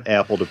want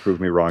Apple to prove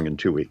me wrong in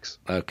 2 weeks.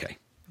 Okay.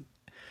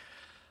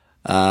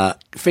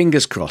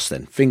 Fingers crossed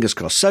then. Fingers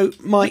crossed. So,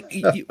 Mike,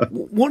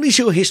 what is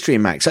your history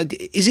in Macs?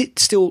 Is it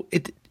still?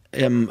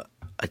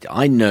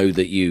 I know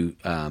that you.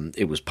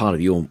 It was part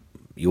of your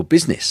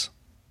business.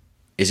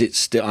 Is it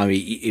still? I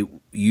mean,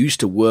 you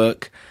used to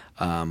work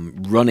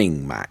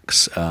running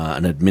Macs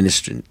and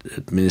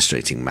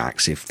administrating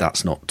Macs. If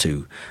that's not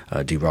too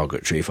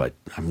derogatory, if I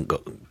haven't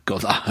got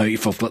that,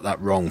 if I've got that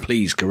wrong,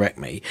 please correct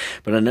me.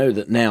 But I know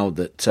that now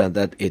that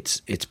that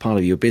it's part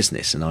of your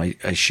business, and I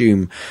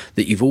assume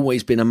that you've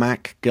always been a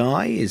Mac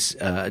guy.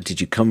 Did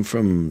you come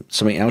from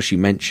something else? You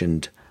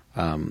mentioned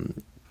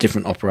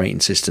different operating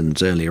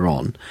systems earlier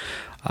on.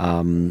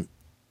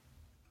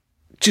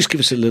 Just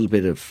give us a little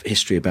bit of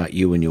history about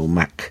you and your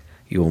Mac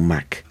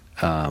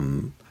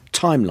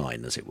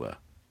timeline, as it were.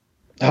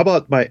 How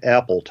about my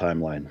Apple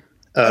timeline?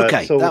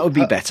 Okay, so that would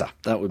be better.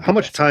 How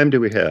much time do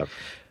we have?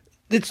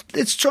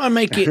 Let's try and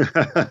make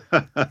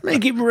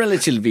it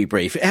relatively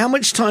brief. How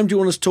much time do you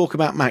want us to talk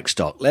about Mac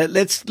stock?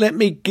 Let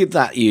me give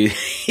that you.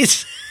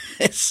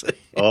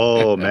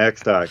 Oh, Mac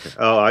stock.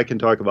 Oh, I can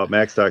talk about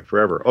Mac stock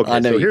forever.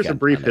 Okay, so here's a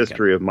brief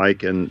history of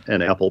Mike and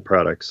Apple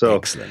products. So,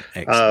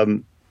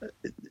 excellent.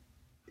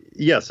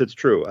 Yes, it's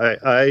true.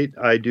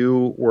 I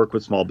do work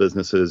with small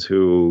businesses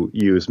who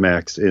use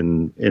Macs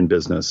in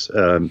business.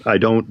 I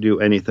don't do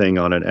anything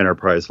on an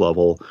enterprise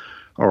level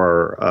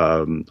or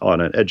on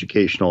an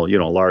educational,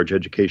 large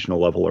educational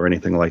level or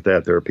anything like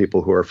that. There are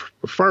people who are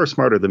far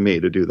smarter than me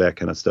to do that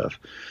kind of stuff.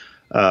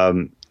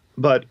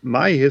 But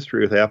my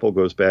history with Apple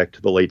goes back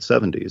to the late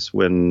 70s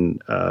when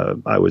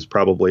I was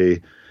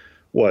probably,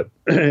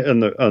 in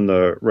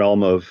the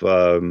realm of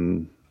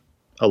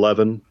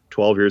 11,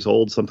 12 years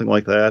old, something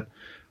like that.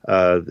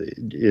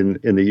 In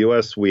the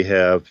U.S., we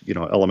have,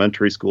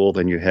 elementary school,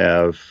 then you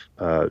have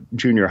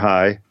junior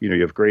high,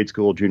 you have grade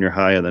school, junior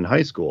high, and then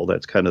high school.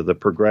 That's kind of the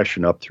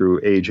progression up through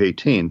age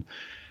 18.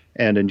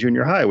 And in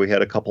junior high, we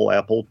had a couple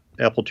Apple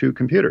II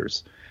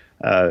computers.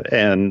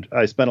 And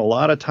I spent a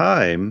lot of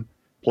time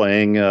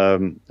playing,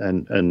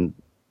 and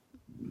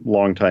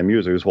longtime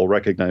users will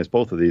recognize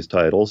both of these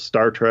titles,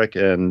 Star Trek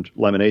and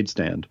Lemonade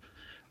Stand,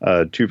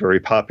 two very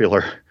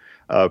popular.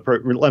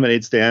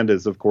 Lemonade Stand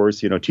is, of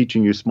course,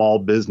 teaching you small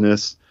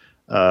business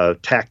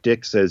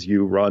tactics as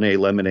you run a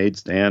lemonade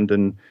stand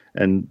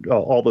and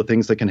all the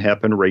things that can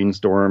happen,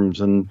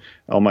 rainstorms, and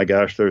oh my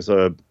gosh, there's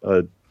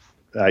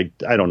I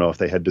don't know if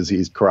they had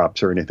diseased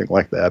crops or anything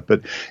like that,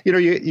 but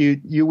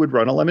you would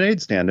run a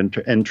lemonade stand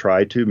and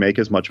try to make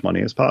as much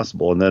money as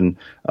possible. And then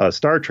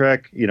Star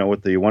Trek,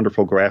 with the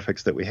wonderful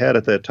graphics that we had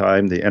at that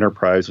time, the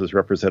Enterprise was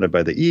represented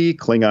by the E,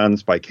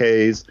 Klingons by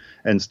Ks,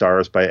 and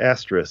stars by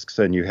asterisks,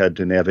 and you had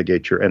to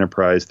navigate your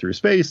Enterprise through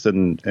space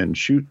and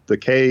shoot the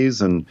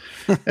Ks, and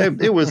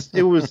it was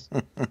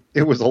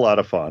a lot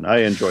of fun. I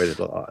enjoyed it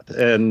a lot,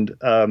 and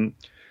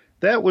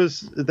that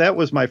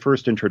was my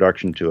first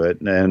introduction to it,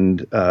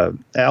 and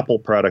Apple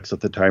products at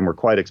the time were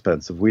quite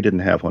expensive. We didn't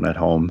have one at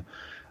home,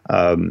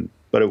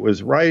 but it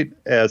was right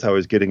as I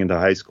was getting into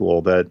high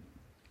school that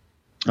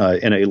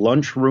in a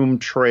lunchroom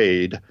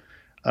trade,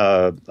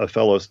 a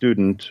fellow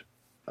student,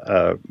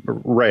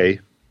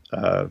 Ray,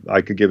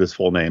 I could give his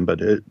full name,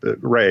 but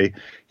Ray,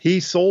 he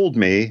sold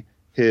me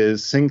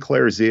his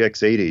Sinclair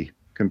ZX80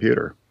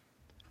 computer,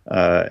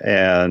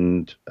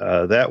 and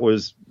that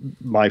was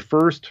my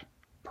first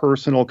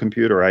personal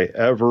computer I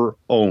ever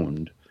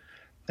owned.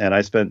 And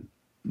I spent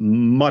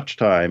much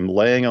time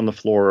laying on the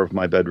floor of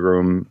my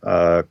bedroom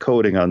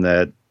coding on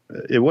that.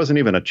 It wasn't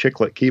even a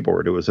chiclet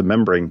keyboard. It was a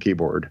membrane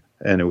keyboard.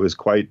 And it was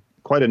quite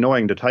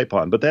annoying to type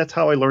on. But that's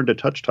how I learned to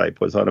touch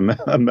type, was on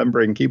a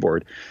membrane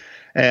keyboard.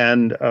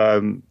 And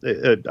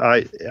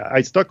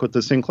I stuck with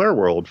the Sinclair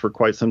world for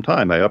quite some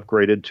time. I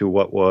upgraded to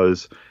what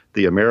was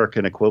the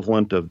American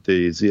equivalent of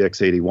the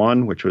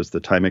ZX81, which was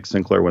the Timex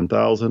Sinclair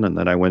 1000. And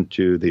then I went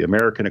to the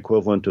American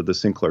equivalent of the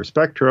Sinclair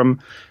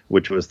Spectrum,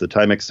 which was the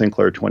Timex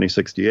Sinclair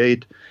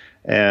 2068.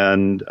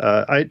 And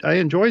I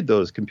enjoyed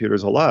those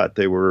computers a lot.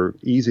 They were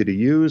easy to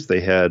use.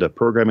 They had a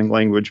programming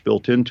language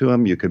built into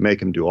them. You could make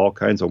them do all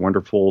kinds of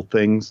wonderful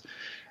things.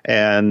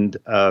 And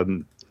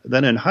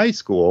then in high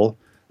school,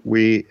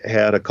 we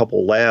had a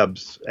couple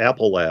labs,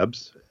 Apple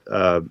labs,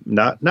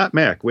 not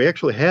Mac. We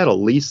actually had a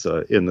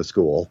Lisa in the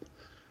school,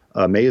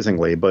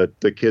 amazingly, but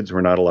the kids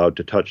were not allowed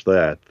to touch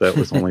that. That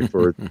was only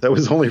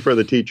for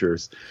the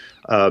teachers.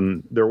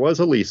 There was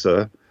a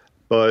Lisa,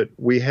 but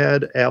we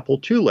had Apple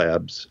II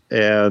labs,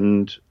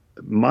 and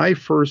my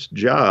first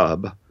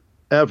job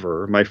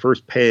ever, my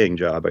first paying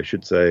job, I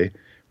should say,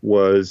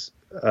 was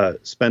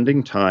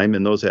spending time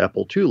in those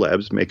Apple II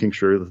labs, making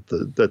sure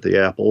that the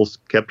apples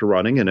kept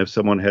running, and if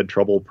someone had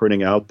trouble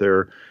printing out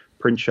their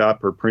Print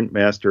Shop or Print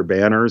Master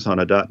banners on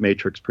a dot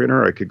matrix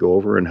printer, I could go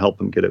over and help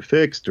them get it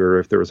fixed. Or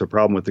if there was a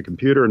problem with the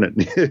computer and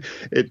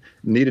it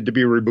needed to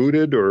be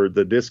rebooted or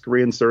the disk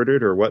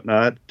reinserted or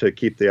whatnot to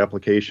keep the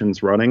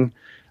applications running,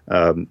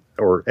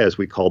 or as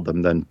we called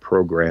them then,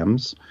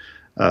 programs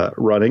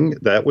running,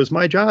 that was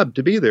my job,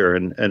 to be there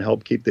and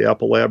help keep the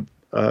Apple lab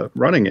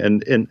running,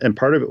 and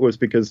part of it was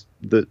because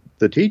the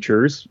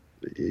teachers,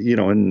 in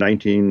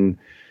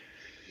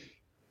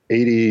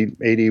 1980,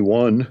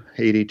 81,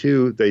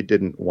 82, they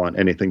didn't want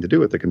anything to do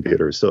with the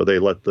computers, so they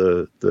let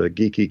the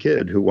geeky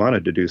kid who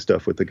wanted to do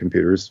stuff with the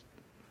computers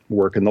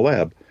work in the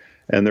lab,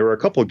 and there were a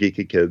couple of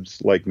geeky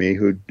kids like me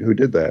who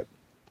did that.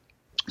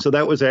 So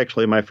that was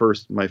actually my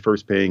first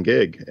paying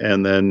gig,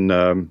 and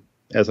then.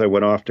 As I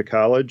went off to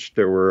college,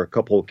 there were a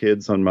couple of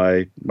kids on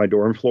my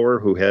dorm floor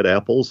who had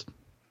Apples,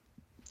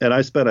 and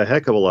I spent a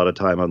heck of a lot of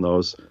time on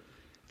those,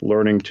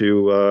 learning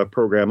to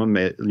program them,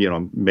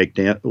 make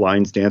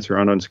lines dance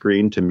around on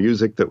screen to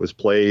music that was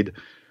played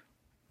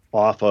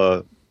off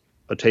a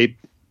tape,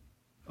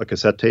 a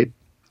cassette tape.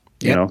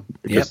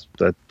 Because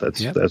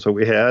that's what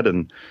we had,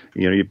 and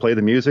you play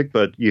the music,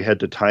 but you had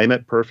to time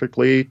it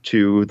perfectly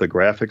to the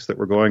graphics that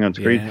were going on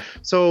screen. Yeah.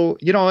 So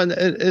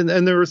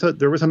and there was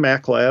a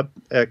Mac lab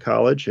at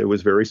college. It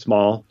was very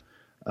small,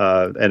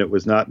 and it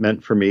was not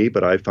meant for me,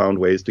 but I found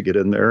ways to get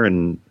in there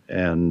and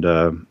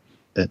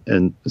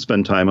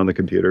spend time on the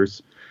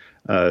computers,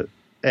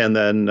 and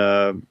then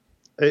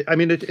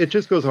it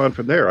just goes on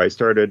from there. I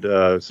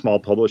started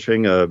small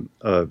publishing, a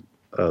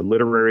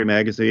literary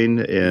magazine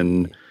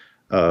in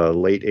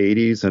late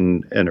 80s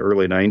and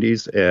early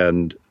 90s.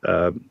 And,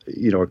 I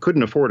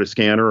couldn't afford a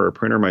scanner or a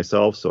printer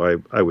myself.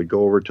 So I would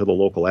go over to the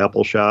local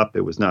Apple shop.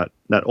 It was not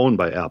owned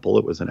by Apple.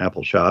 It was an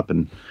Apple shop,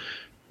 and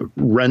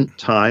rent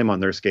time on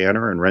their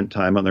scanner and rent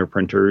time on their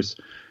printers.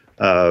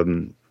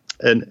 And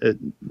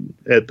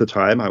at the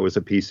time I was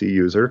a PC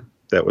user.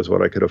 That was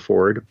what I could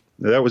afford.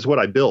 That was what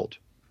I built.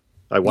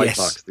 I white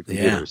boxed the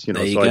computers, I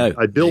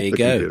built the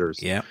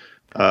computers. Yeah.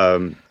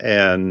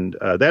 And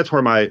that's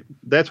where my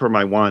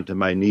want and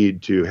my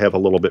need to have a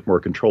little bit more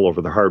control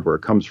over the hardware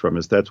comes from.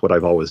 Is that's what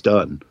I've always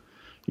done,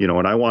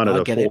 and I wanted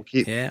a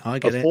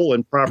full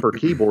and proper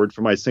keyboard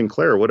for my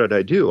Sinclair. What did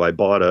I do? I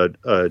bought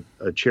a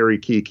Cherry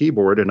Key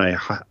keyboard, and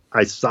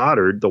I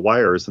soldered the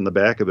wires in the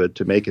back of it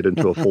to make it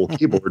into a full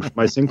keyboard for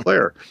my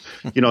Sinclair.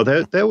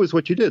 That was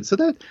what you did. So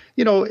that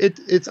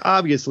it's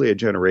obviously a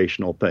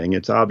generational thing.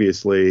 It's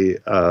obviously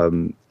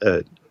an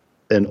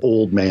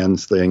old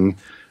man's thing.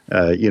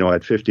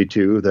 At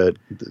 52,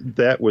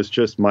 that was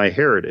just my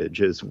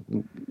heritage. It's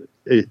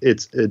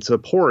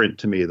abhorrent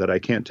to me that I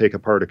can't take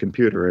apart a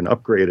computer and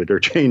upgrade it or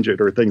change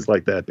it or things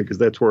like that, because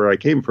that's where I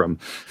came from.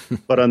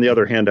 But on the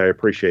other hand, I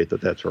appreciate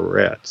that that's where we're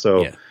at.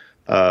 So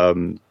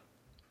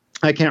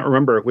I can't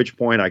remember at which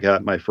point I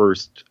got my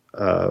first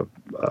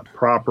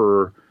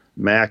proper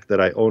Mac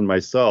that I owned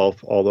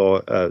myself,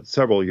 although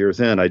several years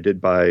in, I did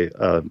buy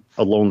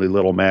a lonely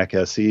little Mac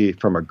SE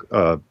from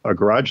a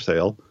garage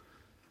sale.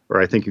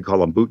 Or I think you call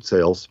them boot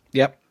sales.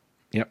 Yep.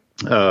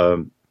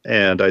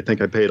 And I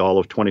think I paid all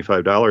of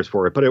 $25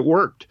 for it, but it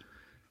worked.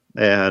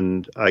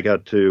 And I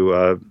got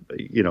to,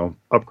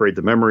 upgrade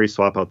the memory,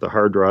 swap out the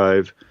hard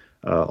drive,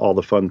 all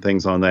the fun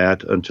things on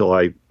that until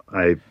I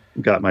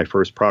got my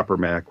first proper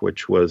Mac,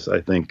 which was,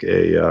 I think,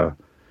 I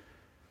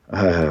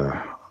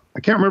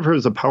can't remember if it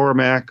was a Power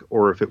Mac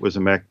or if it was a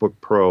MacBook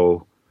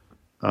Pro.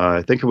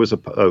 I think it was a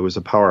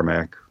Power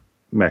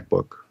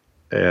MacBook.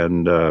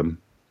 And,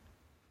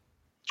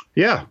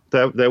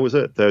 that was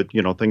it.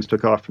 Things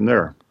took off from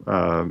there,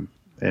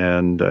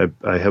 and I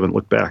haven't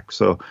looked back.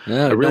 So you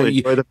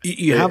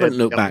haven't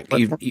looked back.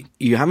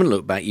 You haven't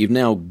looked back. You've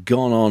now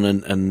gone on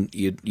and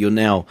you're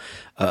now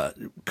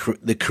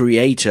the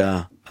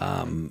creator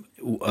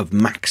of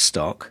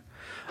MacStock,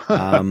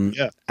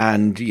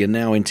 and you're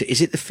now into.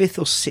 Is it the 5th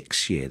or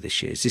 6th year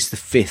this year? Is this the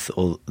 5th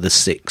or the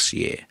 6th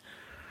year?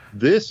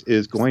 This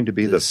is going to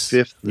be the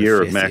 5th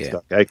year of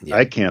MacStock.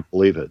 I can't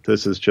believe it.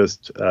 This is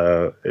just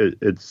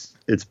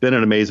it's been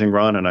an amazing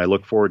run, and I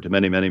look forward to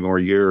many, many more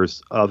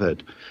years of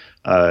it.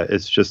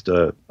 It's just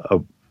a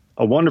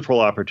wonderful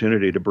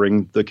opportunity to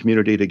bring the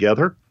community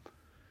together.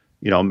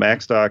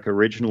 MacStock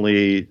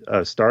originally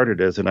started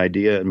as an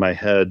idea in my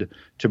head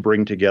to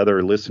bring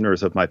together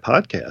listeners of my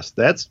podcast.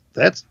 That's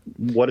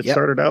what it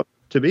started out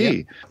to be.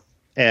 Yep.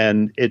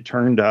 And it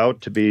turned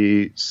out to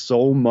be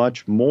so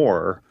much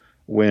more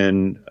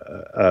when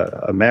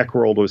a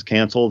Macworld was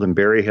canceled and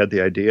Barry had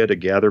the idea to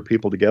gather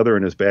people together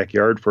in his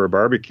backyard for a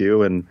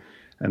barbecue. And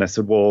I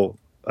said, well,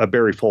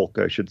 Barry Folk,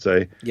 I should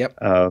say. Yep.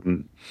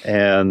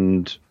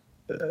 And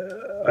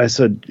I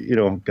said,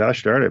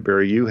 gosh darn it,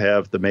 Barry, you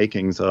have the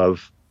makings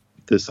of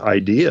this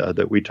idea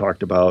that we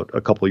talked about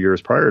a couple of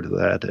years prior to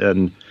that.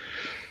 And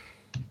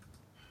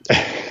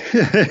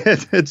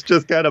it's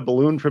just kind of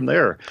ballooned from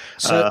there.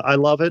 So, I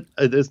love it.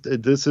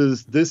 This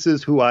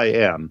is who I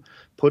am.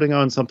 Putting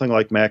on something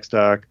like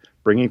MacStock,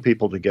 bringing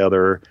people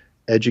together,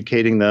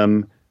 educating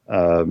them,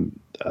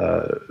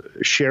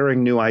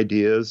 sharing new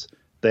ideas.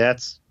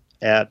 That's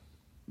at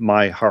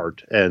my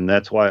heart, and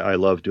that's why I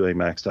love doing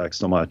MacStock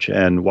so much,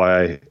 and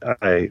why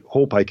I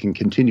hope I can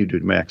continue to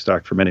do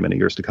MacStock for many, many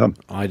years to come.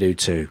 I do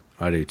too.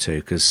 I do too.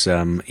 Because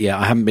I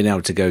haven't been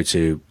able to go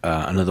to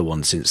another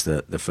one since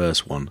the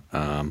first one,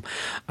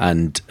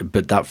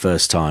 but that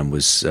first time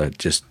was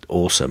just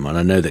awesome. And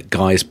I know that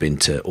Guy's been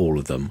to all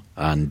of them,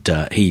 and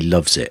he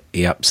loves it.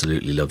 He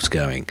absolutely loves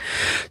going.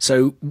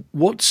 So,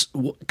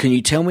 can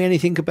you tell me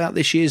anything about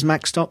this year's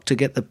MacStock to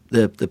get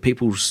the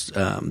people's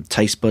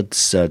taste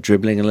buds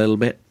dribbling a little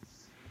bit?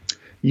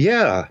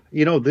 Yeah,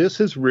 this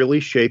is really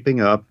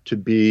shaping up to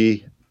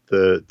be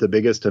the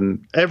biggest,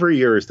 and every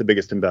year is the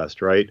biggest and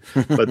best, right?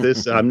 But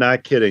this, I'm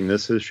not kidding.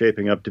 This is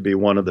shaping up to be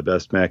one of the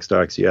best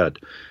MacStocks yet.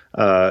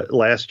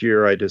 Last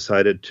year, I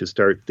decided to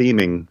start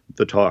theming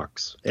the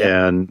talks,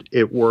 and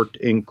it worked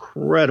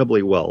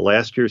incredibly well.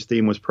 Last year's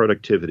theme was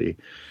productivity,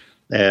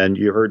 and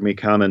you heard me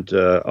comment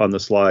on the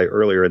sly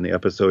earlier in the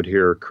episode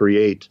here.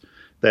 Create.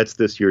 That's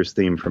this year's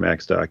theme for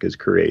MacStock, is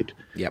create.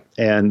 Yep.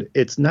 And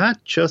it's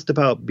not just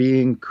about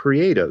being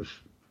creative.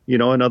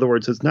 In other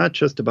words, it's not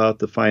just about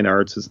the fine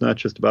arts. It's not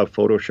just about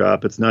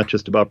Photoshop. It's not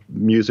just about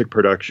music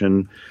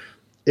production.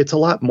 It's a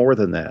lot more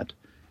than that.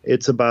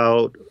 It's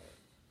about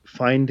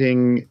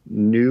finding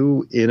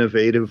new,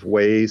 innovative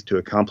ways to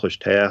accomplish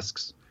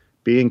tasks,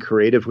 being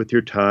creative with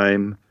your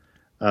time,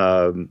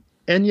 and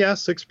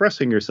yes,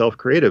 expressing yourself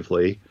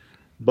creatively,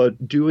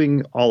 but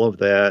doing all of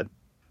that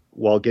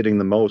while getting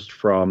the most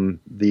from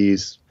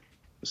these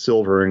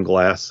silver and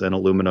glass and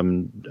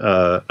aluminum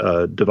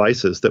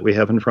devices that we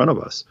have in front of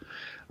us.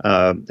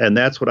 And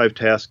that's what I've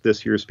tasked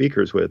this year's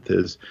speakers with,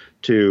 is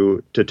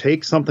to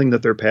take something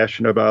that they're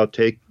passionate about,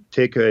 take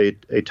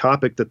a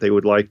topic that they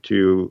would like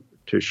to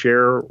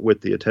share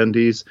with the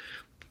attendees,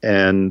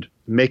 and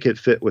make it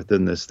fit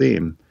within this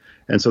theme.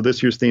 And so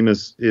this year's theme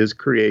is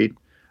create.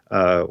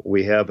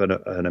 We have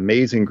an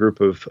amazing group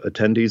of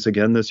attendees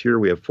again this year.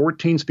 We have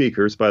 14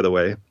 speakers, by the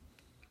way,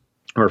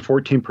 or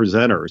 14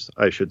 presenters,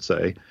 I should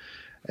say.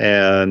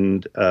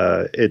 And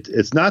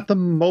it's not the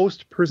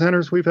most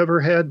presenters we've ever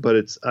had,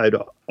 but I'd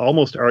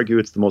almost argue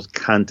it's the most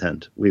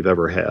content we've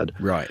ever had.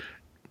 Right.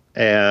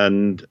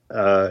 And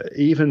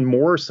even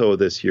more so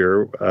this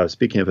year,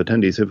 speaking of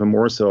attendees, even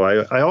more so,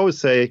 I always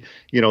say,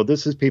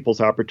 this is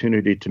people's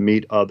opportunity to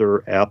meet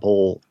other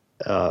Apple,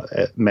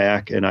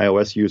 Mac, and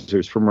iOS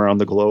users from around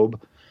the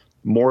globe.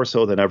 More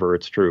so than ever,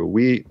 it's true.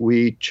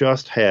 We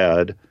just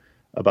had,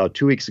 about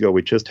 2 weeks ago,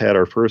 we just had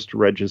our first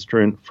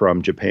registrant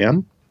from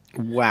Japan.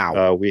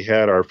 Wow. We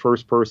had our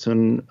first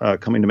person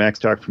coming to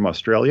MacStock from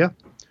Australia.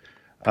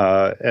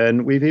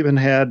 And we've even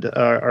had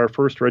our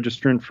first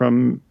registrant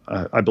from,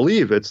 I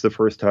believe it's the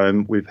first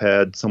time we've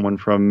had someone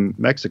from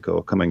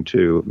Mexico coming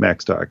to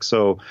MacStock.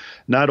 So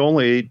not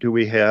only do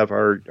we have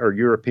our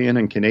European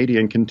and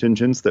Canadian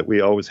contingents that we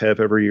always have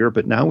every year,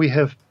 but now we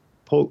have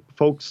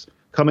folks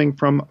coming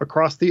from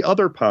across the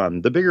other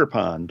pond, the bigger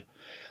pond.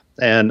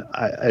 And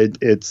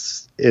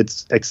it's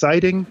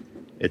exciting.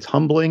 It's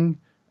humbling.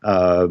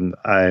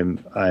 I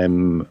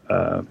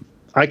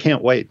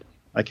can't wait.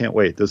 I can't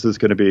wait. This is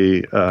going to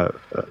be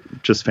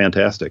just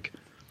fantastic.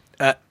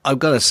 I've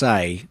got to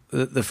say,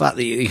 the fact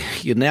that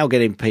you're now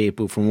getting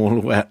people from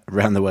all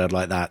around the world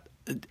like that,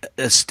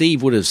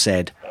 Steve would have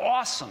said,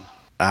 awesome.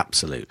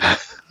 Absolutely.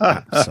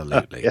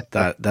 Absolutely.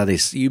 Yeah. That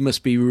is, you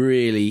must be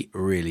really,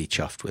 really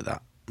chuffed with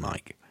that,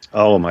 Mike.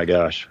 Oh, my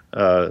gosh.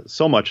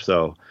 So much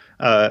so.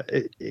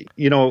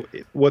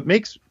 What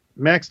makes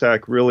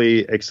MacStock really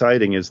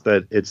exciting is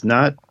that it's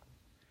not,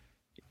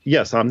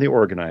 yes, I'm the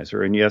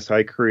organizer, and yes,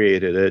 I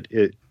created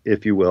it,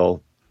 if you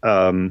will.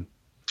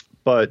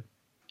 But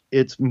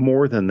it's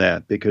more than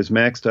that, because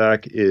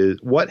MacStock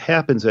what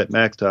happens at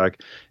MacStock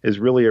is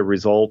really a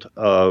result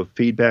of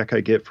feedback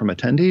I get from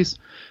attendees,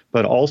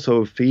 but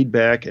also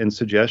feedback and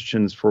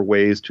suggestions for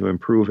ways to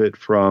improve it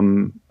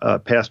from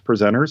past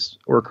presenters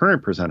or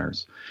current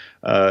presenters.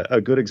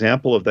 A good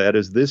example of that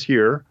is this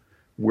year,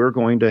 we're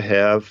going to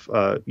have,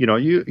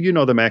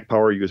 the Mac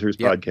Power Users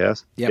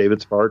podcast,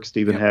 David Sparks,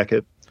 Stephen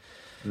Hackett.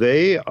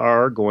 They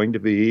are going to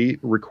be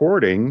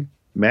recording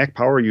Mac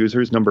Power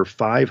Users number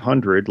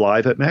 500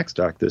 live at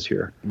MacStock this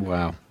year.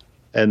 Wow.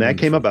 And that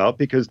came about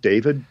because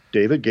David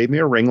gave me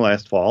a ring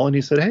last fall, and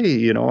he said,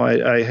 hey,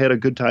 I had a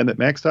good time at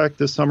MacStock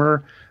this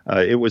summer.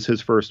 It was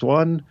his first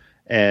one,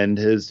 and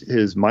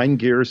his mind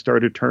gears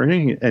started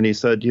turning, and he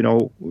said,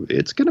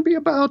 it's going to be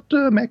about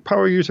Mac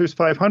Power Users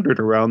 500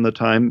 around the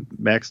time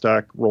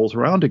MacStock rolls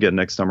around again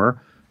next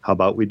summer. How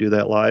about we do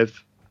that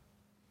live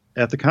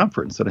at the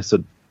conference? And I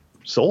said,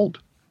 sold.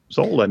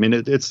 I mean,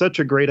 it's such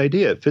a great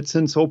idea. It fits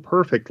in so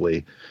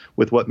perfectly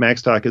with what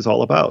MacStock is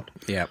all about.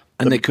 Yeah,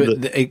 and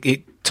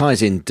it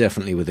ties in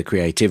definitely with the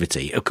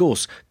creativity. Of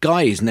course,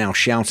 Guy is now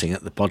shouting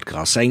at the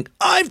podcast saying,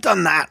 I've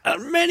done that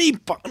at many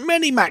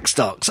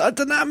MacStocks. I've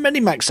done that at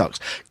many MacStocks.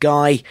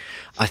 Guy,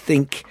 I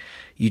think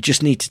you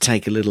just need to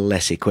take a little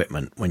less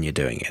equipment when you're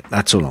doing it.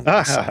 That's all I'm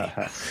going to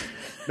say.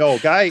 No,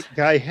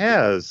 Guy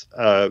has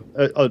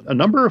a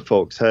number of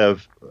folks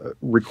have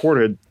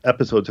recorded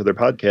episodes of their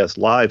podcast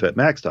live at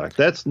MacStock.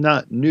 That's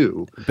not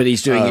new. But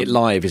he's doing it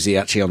live. Is he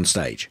actually on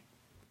stage?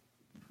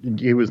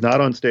 He was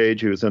not on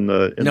stage. He was in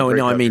the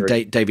I mean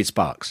David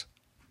Sparks.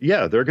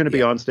 Yeah, they're going to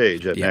be on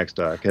stage at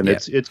MacStock, and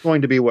it's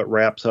going to be what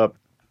wraps up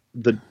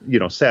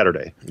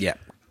Saturday. Yeah.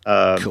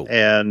 Cool.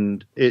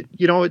 And it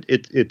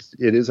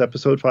is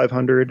episode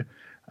 500.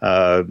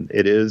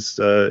 It is,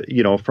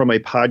 from a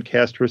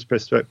podcast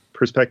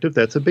perspective,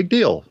 that's a big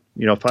deal.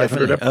 500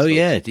 Definitely. episodes. Oh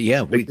yeah.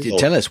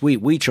 Tell us.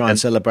 We try and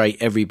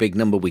celebrate every big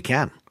number we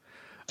can,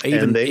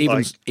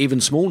 even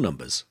small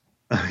numbers.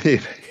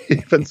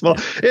 Even small.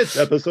 It's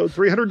episode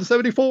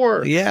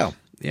 374. Yeah.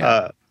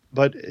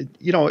 But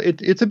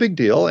it's a big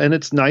deal, and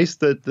it's nice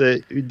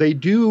that they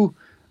do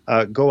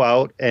go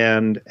out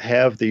and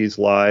have these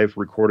live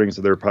recordings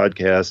of their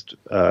podcast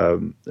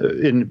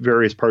in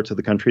various parts of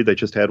the country. They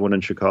just had one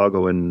in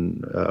Chicago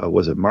in,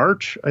 was it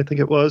March? I think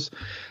it was.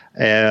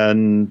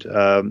 And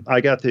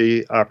I got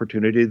the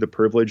opportunity, the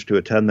privilege to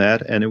attend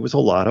that, and it was a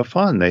lot of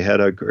fun. They had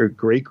a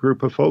great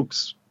group of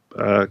folks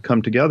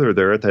come together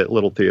there at that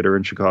little theater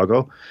in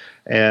Chicago.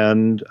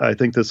 And I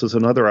think this is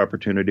another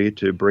opportunity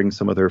to bring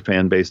some of their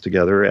fan base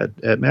together at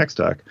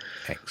MacStock.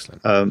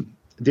 Excellent.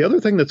 The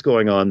other thing that's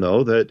going on,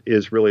 though, that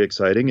is really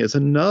exciting is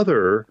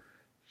another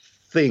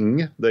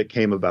thing that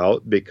came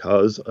about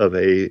because of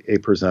a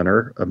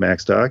presenter of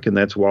MacStock, and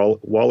that's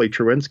Wally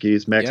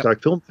Truinsky's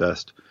MacStock Film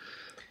Fest.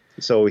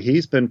 So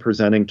he's been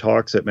presenting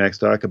talks at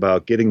MacStock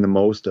about getting the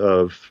most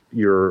of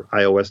your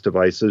iOS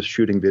devices,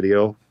 shooting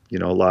video,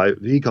 live.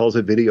 He calls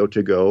it video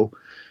to go,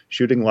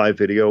 shooting live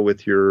video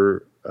with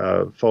your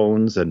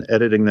phones and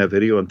editing that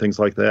video and things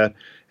like that.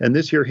 And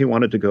this year he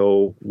wanted to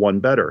go one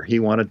better. He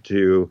wanted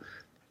to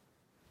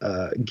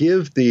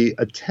give the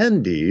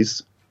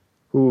attendees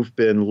who've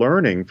been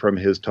learning from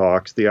his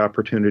talks the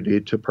opportunity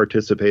to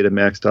participate in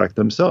MacStock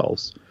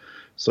themselves.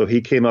 So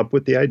he came up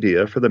with the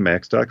idea for the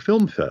MacStock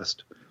Film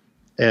Fest.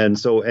 And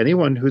so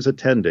anyone who's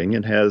attending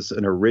and has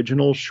an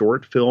original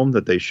short film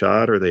that they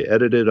shot or they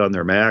edited on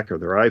their Mac or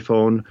their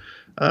iPhone,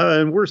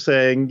 and we're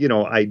saying,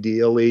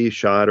 ideally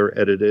shot or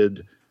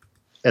edited,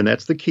 and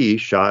that's the key,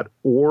 shot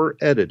or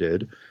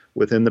edited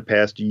within the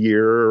past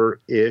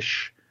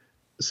year-ish,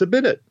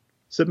 submit it.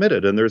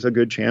 And there's a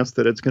good chance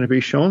that it's going to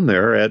be shown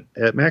there at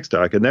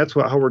MacStock. And that's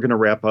how we're going to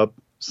wrap up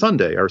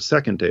Sunday. Our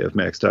second day of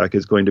MacStock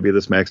is going to be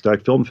this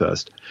MacStock Film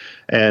Fest.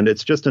 And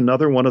it's just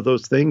another one of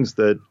those things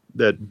that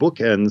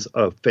bookends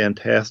a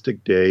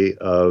fantastic day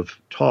of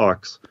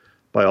talks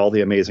by all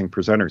the amazing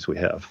presenters we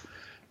have.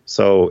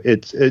 So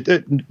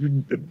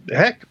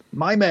heck,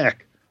 My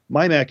Mac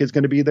is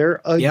going to be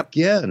there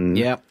again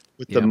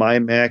with the My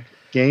Mac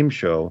game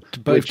show,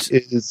 which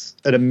is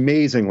an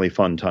amazingly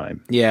fun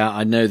time. Yeah,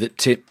 I know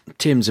that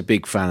Tim's a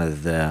big fan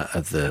of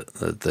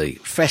the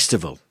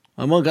festival.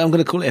 I'm going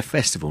to call it a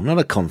festival, not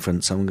a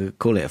conference. I'm going to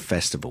call it a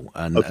festival,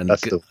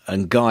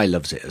 and Guy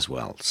loves it as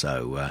well.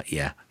 So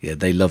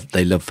they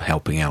love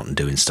helping out and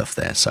doing stuff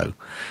there. So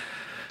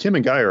Tim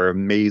and Guy are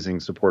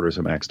amazing supporters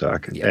of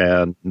MacStock,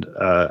 and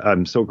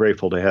I'm so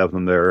grateful to have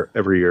them there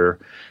every year.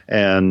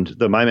 And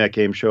the My Mac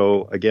game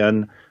show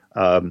again.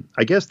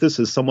 I guess this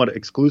is somewhat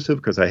exclusive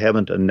because I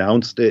haven't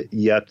announced it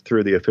yet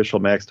through the official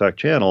MacStock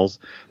channels,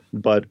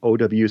 but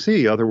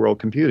OWC, Otherworld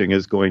Computing,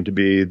 is going to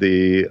be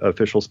the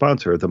official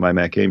sponsor of the My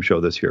Mac Game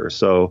Show this year.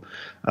 So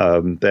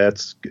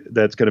that's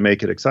going to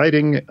make it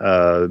exciting.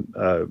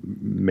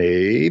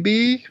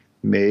 Maybe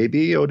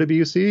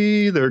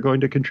OWC, they're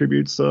going to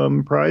contribute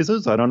some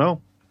prizes. I don't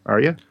know. Are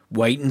you?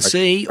 Wait and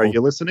see. Are you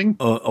listening?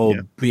 Or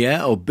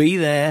be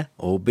there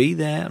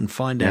and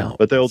find out.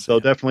 But they'll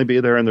definitely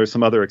be there, and there's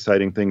some other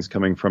exciting things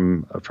coming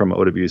from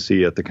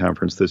OWC at the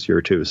conference this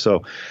year too.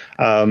 So,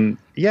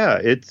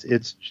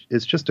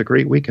 it's just a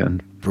great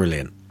weekend.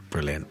 Brilliant.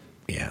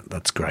 Yeah,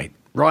 that's great.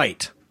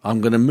 Right,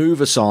 I'm going to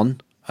move us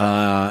on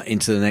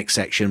into the next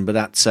section, but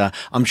that's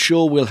I'm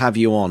sure we'll have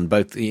you on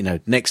both.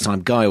 Next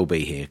time Guy will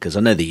be here because I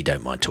know that you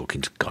don't mind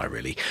talking to Guy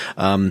really,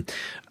 and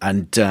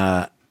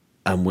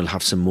we'll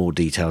have some more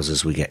details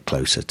as we get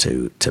closer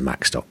to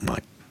MacStock,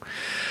 Mike.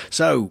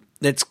 So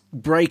let's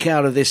break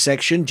out of this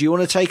section. Do you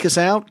want to take us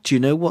out? Do you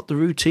know what the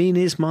routine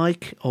is,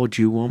 Mike? Or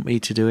do you want me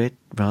to do it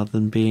rather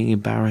than being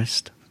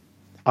embarrassed?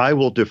 I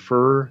will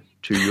defer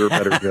to your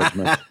better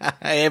judgment.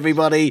 Hey,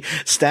 everybody,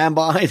 stand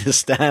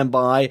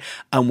by,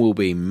 and we'll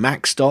be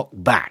MacStock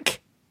back.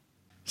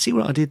 See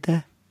what I did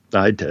there?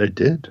 I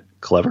did.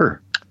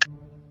 Clever.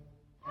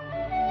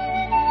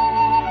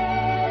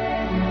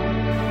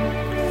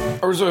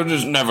 It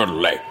is never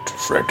late,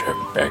 Fred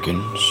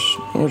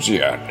Beckins, nor is he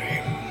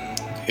early.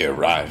 He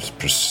arrives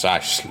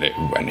precisely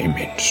when he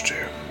means to,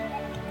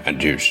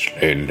 and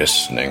usually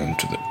listening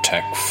to the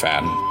Tech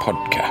Fan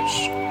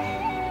Podcast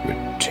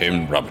with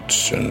Tim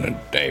Robertson and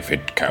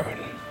David Cohen,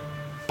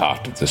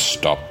 part of the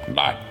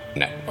Stoplight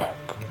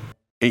Network.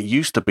 It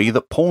used to be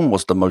that porn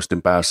was the most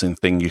embarrassing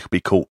thing you could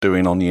be caught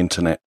doing on the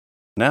internet.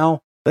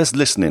 Now, there's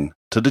listening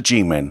to the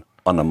G-Men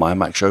on the My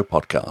Mac Show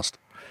podcast.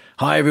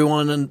 Hi,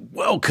 everyone, and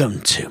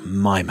welcome to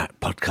My Mac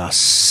Podcast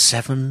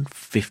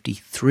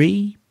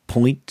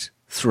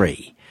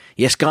 753.3.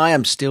 Yes, Guy,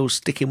 I'm still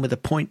sticking with the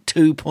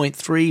 0.2,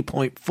 0.3,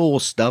 0.4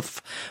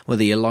 stuff,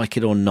 whether you like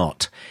it or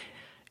not.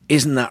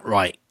 Isn't that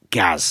right,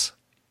 Gaz?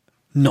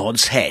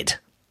 Nods head.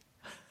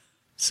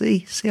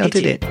 See, I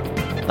did it.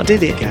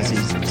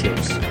 Gaz's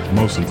tips.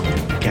 Mostly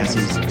clean.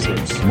 Gaz's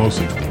tips.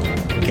 Mostly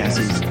clean.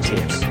 Gaz's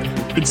tips.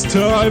 It's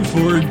time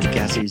for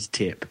Gaz's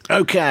tip.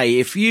 Okay,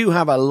 if you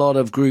have a lot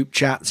of group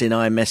chats in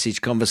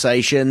iMessage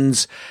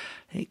conversations,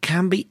 it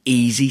can be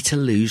easy to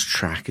lose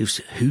track of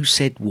who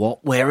said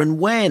what, where and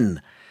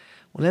when.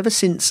 Well, ever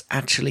since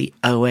actually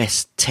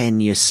OS 10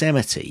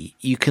 Yosemite,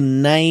 you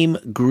can name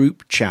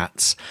group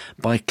chats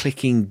by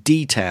clicking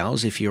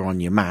details if you're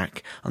on your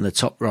Mac on the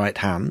top right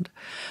hand,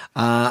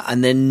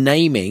 and then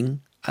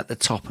naming at the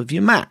top of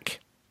your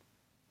Mac.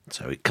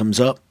 So it comes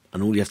up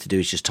and all you have to do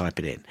is just type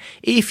it in.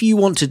 If you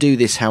want to do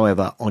this,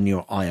 however, on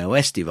your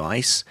iOS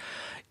device,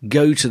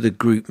 go to the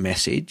group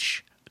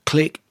message,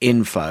 click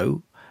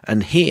info,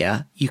 and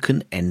here you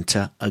can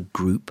enter a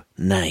group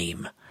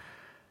name.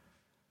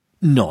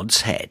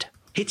 Nods head.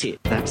 Hit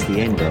it. That's the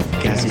end of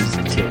Gaz's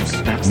tips.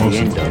 That's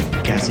Mostly. the end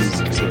of Gaz's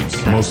tips.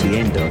 That's Mostly. the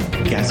end of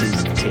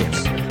Gaz's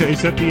tips.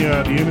 Is that the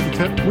end of the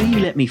tip? Will you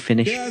let me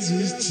finish?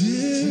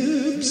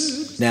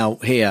 Now,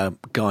 here,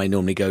 Guy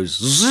normally goes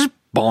zip,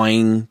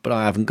 boing, but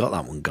I haven't got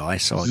that one, Guy,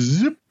 so I...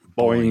 Zip,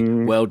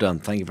 boing. Well done.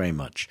 Thank you very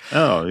much.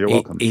 Oh, you're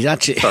welcome. He's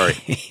actually... Sorry.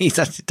 He's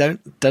actually...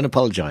 Don't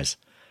apologise.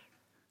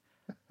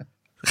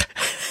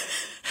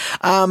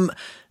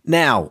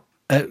 Now...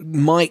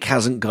 Mike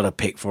hasn't got a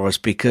pick for us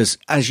because,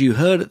 as you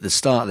heard at the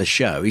start of the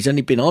show, he's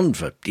only been on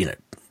for,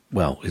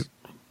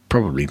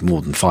 probably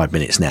more than 5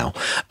 minutes now.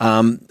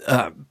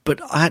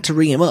 But I had to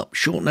ring him up,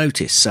 short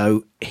notice.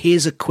 So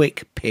here's a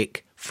quick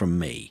pick from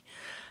me.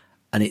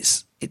 And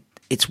it's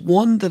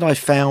one that I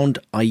found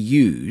I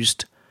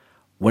used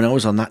when I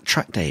was on that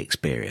track day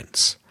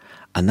experience.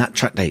 And that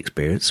track day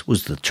experience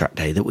was the track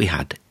day that we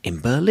had in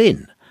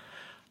Berlin.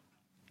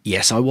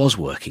 Yes, I was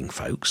working,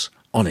 folks.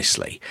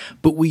 Honestly,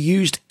 but we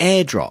used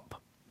AirDrop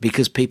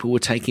because people were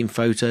taking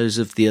photos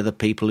of the other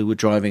people who were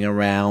driving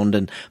around,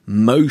 and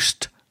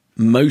most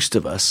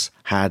of us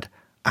had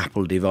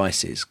Apple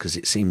devices because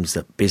it seems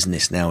that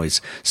business now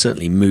is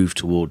certainly moved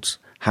towards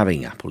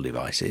having Apple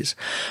devices,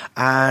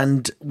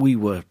 and we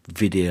were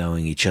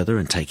videoing each other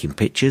and taking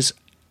pictures,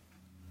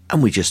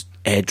 and we just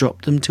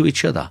AirDropped them to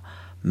each other.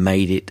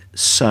 Made it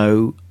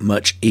so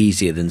much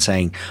easier than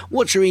saying,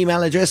 what's your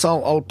email address?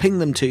 I'll ping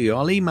them to you.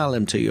 I'll email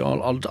them to you.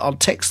 I'll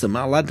text them.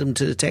 I'll add them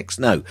to the text.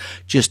 No,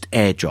 just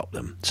AirDrop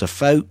them. So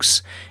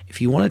folks, if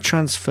you want to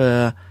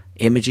transfer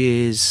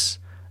images,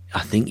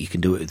 I think you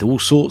can do it with all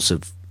sorts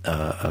of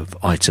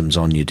items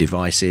on your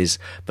devices,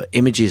 but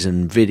images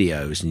and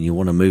videos, and you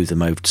want to move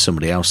them over to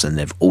somebody else and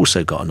they've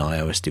also got an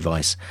iOS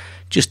device,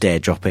 just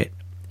AirDrop it.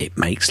 It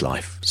makes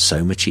life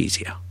so much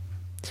easier.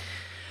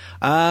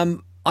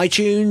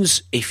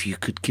 iTunes, if you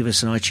could give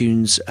us an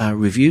iTunes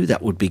review,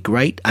 that would be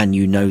great. And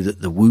you know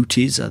that the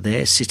Wooties are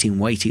there sitting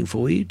waiting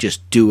for you.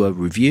 Just do a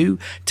review,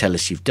 tell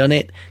us you've done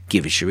it,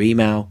 give us your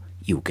email,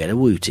 you'll get a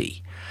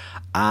Wootie.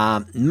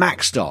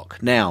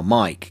 Macstock. Now,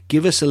 Mike,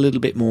 give us a little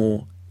bit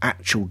more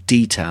actual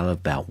detail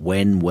about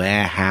when,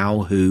 where,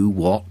 how, who,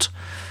 what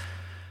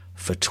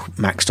for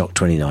Macstock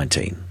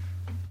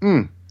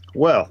 2019.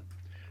 Well,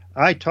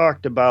 I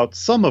talked about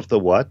some of the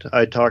what.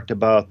 I talked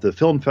about the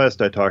Film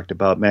Fest. I talked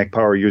about Mac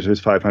Power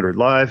Users 500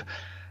 Live.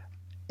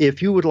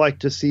 If you would like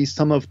to see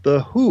some of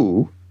the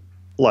who,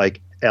 like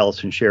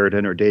Allison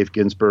Sheridan or Dave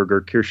Ginsburg or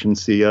Kirsten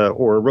Sia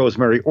or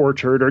Rosemary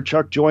Orchard or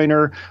Chuck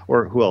Joyner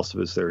or who else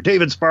was there?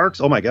 David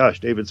Sparks. Oh my gosh,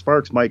 David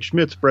Sparks, Mike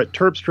Schmitz, Brett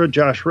Terpstra,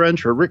 Josh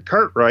Wrench, or Rick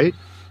Cartwright.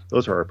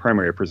 Those are our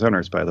primary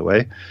presenters, by the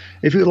way.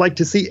 If you would like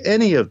to see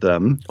any of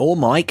them. Or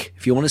Mike,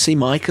 if you want to see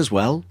Mike as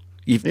well.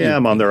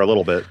 I'm on there a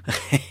little bit.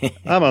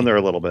 I'm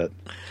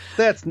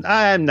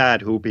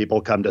not who people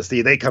come to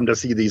see. They come to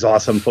see these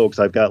awesome folks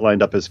I've got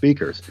lined up as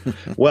speakers.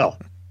 Well,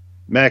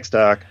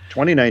 Macstock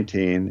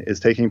 2019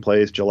 is taking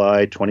place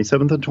July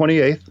 27th and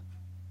 28th.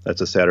 That's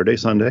a Saturday,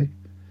 Sunday.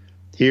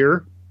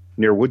 Here,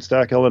 near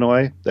Woodstock,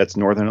 Illinois. That's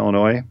northern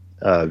Illinois.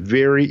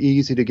 Very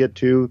easy to get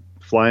to.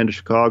 Fly into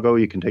Chicago.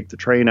 You can take the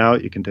train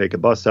out. You can take a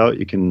bus out.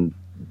 You can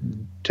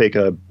take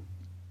a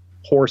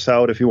horse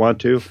out if you want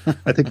to.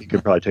 I think you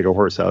could probably take a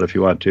horse out if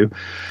you want to.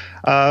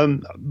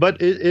 But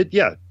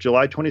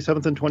July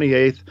 27th and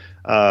 28th.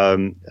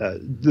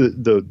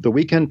 The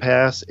weekend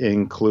pass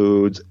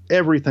includes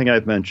everything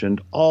I've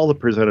mentioned, all the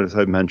presenters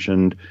I've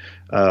mentioned.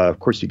 Of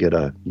course, you get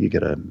a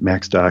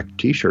Macstock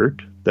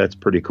T-shirt. That's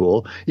pretty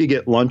cool. You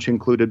get lunch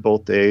included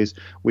both days.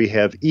 We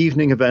have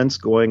evening events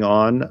going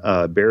on.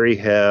 Barry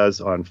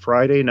has on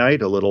Friday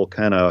night a little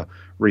kind of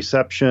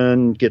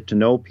reception, get to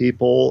know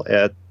people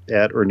at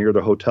or near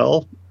the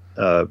hotel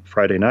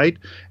Friday night.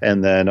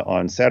 And then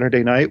on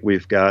Saturday night,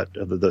 we've got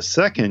the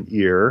second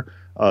year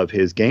of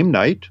his game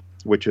night,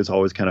 which is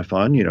always kind of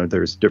fun. You know,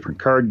 there's different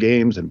card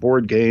games and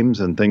board games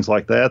and things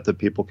like that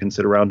people can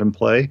sit around and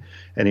play.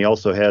 And he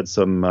also had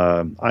some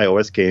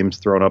iOS games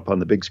thrown up on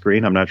the big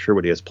screen. I'm not sure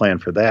what he has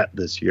planned for that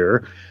this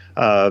year.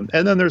 And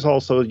then there's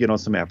also,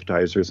 some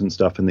appetizers and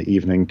stuff in the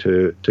evening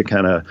to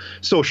kind of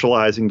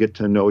socialize and get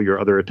to know your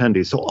other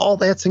attendees. So all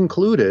that's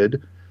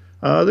included.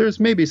 There's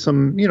maybe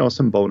some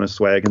bonus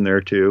swag in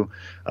there too.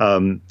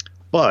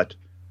 But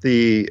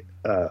the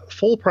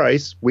full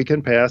price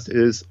weekend pass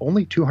is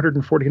only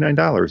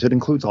 $249. It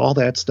includes all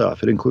that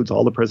stuff. It includes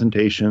all the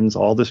presentations,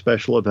 all the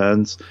special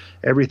events,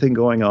 everything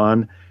going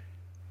on.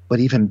 But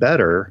even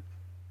better,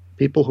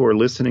 people who are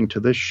listening to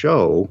this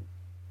show,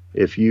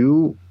 if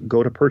you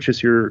go to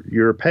purchase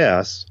your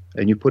pass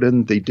and you put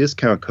in the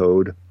discount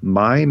code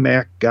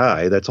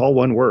MyMacGuy, that's all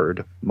one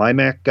word,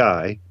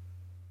 MyMacGuy,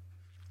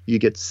 you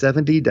get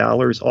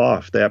 $70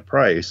 off that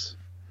price.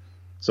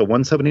 So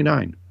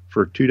 $179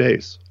 for 2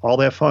 days. All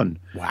that fun.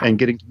 Wow. And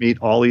getting to meet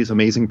all these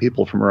amazing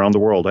people from around the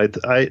world.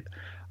 I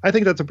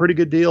think that's a pretty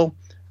good deal.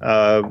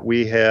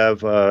 We have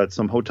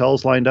some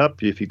hotels lined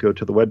up. If you go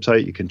to the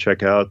website, you can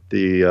check out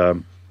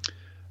the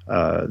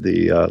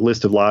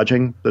list of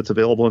lodging that's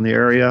available in the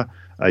area.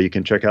 You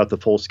can check out the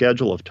full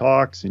schedule of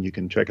talks, and you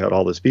can check out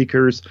all the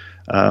speakers.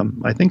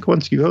 I think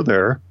once you go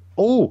there,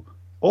 the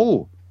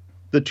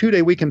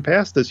 2-day weekend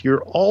pass this year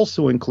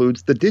also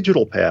includes the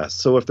digital pass.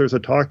 So if there's a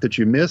talk that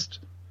you missed,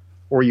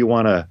 or you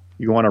want to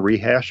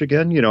rehash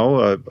again,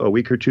 a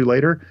week or two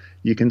later,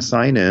 you can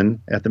sign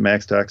in at the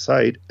MaxDoc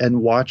site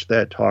and watch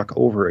that talk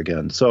over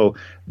again. So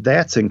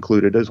that's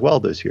included as well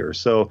this year.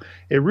 So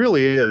it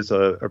really is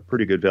a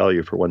pretty good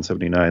value for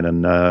 $179.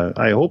 And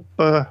I hope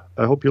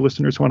your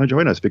listeners want to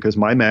join us, because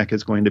MyMac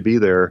is going to be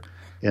there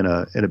in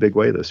a big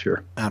way this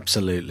year.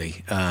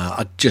 Absolutely.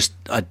 I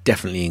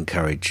definitely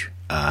encourage,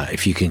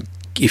 if you can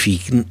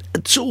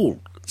at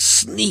all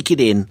sneak it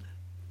in,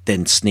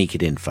 then sneak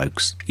it in,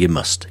 folks. You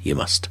must.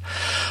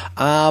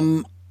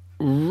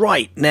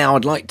 Right, now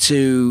I'd like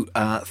to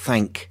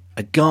thank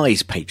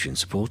Guy's Patreon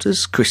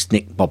supporters, Chris,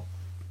 Nick, Bob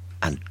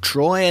and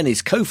Troy, and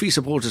his Ko-fi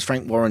supporters,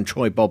 Frank, Warren,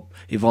 Troy, Bob,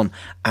 Yvonne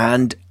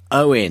and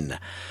Owen.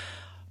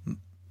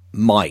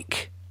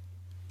 Mike,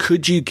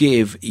 could you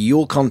give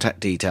your contact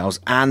details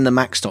and the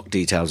MacStock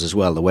details as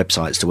well, the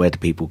websites, to where do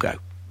people go?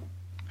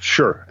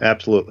 Sure,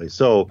 absolutely.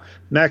 So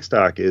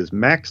MacStock is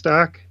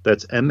MacStock,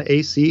 that's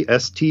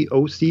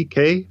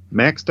MacStock.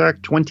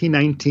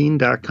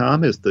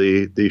 MacStock2019.com is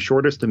the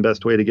shortest and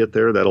best way to get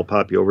there. That'll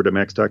pop you over to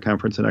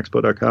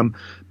MacStockConferenceandExpo.com.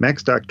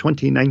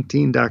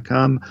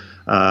 MacStock2019.com.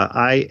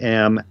 I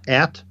am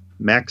at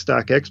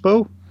MacStock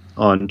Expo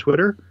on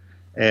Twitter.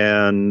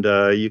 And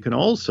you can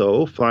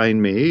also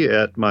find me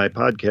at my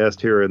podcast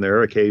here and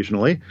there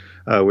occasionally,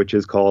 which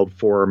is called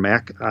For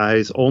Mac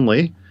Eyes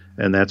Only.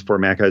 And that's for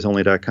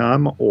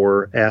MacEyesOnly.com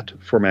or at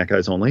For Mac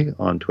Eyes Only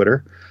on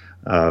Twitter.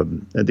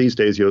 And these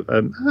days,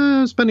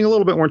 I'm spending a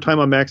little bit more time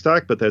on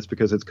MacStock, but that's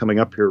because it's coming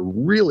up here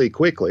really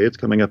quickly. It's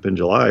coming up in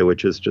July,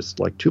 which is just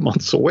like 2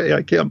 months away.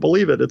 I can't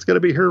believe it. It's going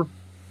to be here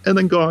and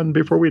then gone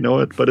before we know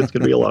it, but it's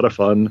going to be a lot of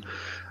fun.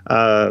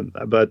 Yeah,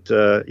 at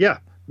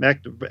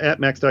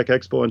MacStock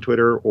Expo on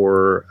Twitter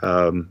or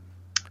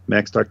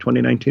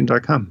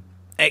MacStock2019.com.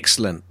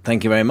 Excellent.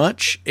 Thank you very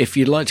much. If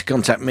you'd like to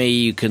contact me,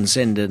 you can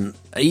send an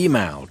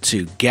email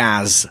to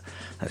Gaz,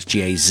 that's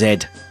G-A-Z,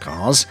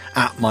 cars,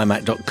 at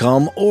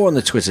mymac.com, or on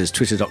the Twitters,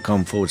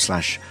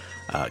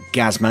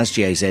 twitter.com/Gazmaz,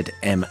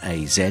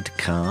 G-A-Z-M-A-Z,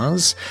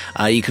 cars.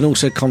 You can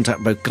also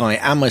contact both Guy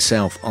and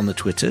myself on the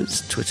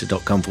Twitters,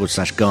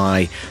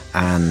 twitter.com/Guy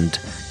and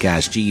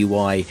Gaz,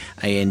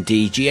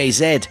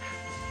 G-U-Y-A-N-D-G-A-Z,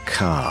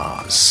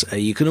 cars.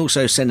 You can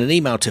also send an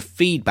email to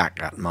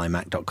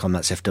feedback@mymac.com.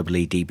 That's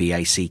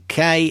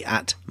FEEDBACK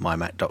at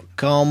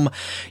mymac.com.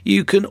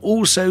 You can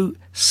also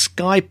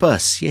Skype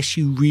us. Yes,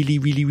 you really,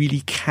 really,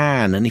 really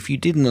can. And if you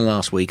did in the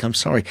last week, I'm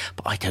sorry,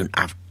 but I don't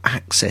have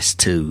access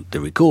to the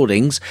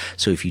recordings.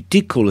 So if you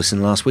did call us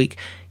in last week,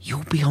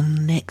 you'll be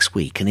on next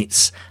week. And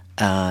it's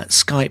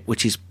Skype,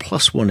 which is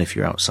 +1 if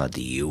you're outside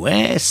the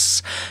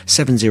US,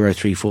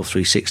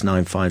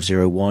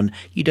 703-436-9501.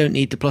 You don't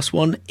need the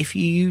 +1 if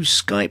you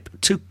use Skype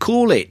to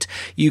call it.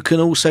 You can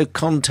also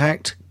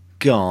contact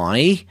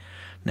Guy.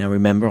 Now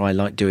remember, I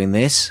like doing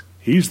this.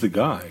 He's the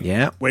guy.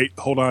 Yeah. Wait,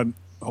 hold on.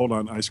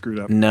 I screwed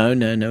up. No,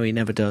 he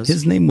never does.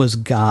 His name was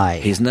Guy.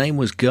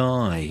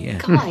 Yeah.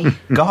 Guy?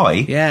 Guy?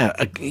 Yeah.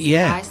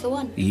 Guy's the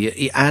one.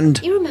 Yeah, and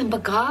You remember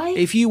Guy?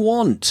 if you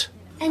want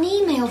An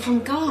email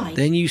from Guy.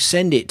 then you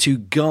send it to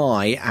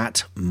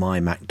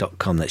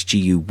guy@mymac.com. That's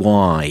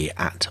GUY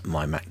at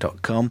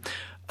mymac.com.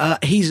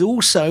 He's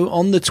also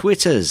on the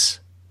Twitters.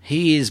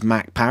 He is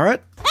Mac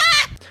Parrot,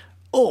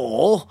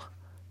 or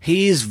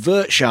he is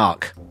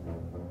Vertshark.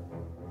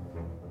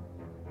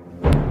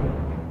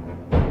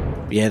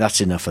 Yeah, that's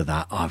enough of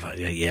that. I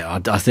think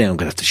I'm going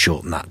to have to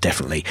shorten that,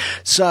 definitely.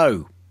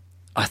 So,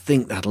 I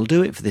think that'll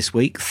do it for this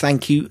week.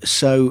 Thank you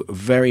so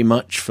very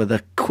much for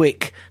the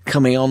quick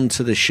coming on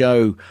to the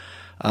show,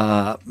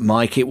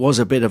 Mike. It was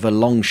a bit of a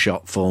long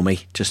shot for me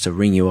just to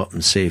ring you up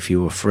and see if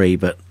you were free,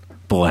 but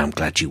boy, I'm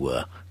glad you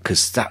were,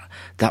 because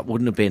that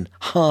wouldn't have been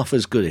half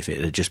as good if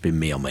it had just been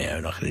me on my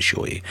own, I can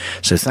assure you.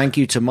 So thank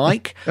you to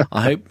Mike.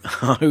 I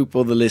hope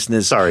all the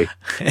listeners... Sorry.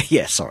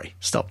 Yeah, sorry.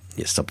 Stop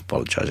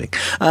apologising.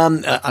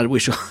 I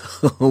wish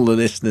all the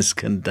listeners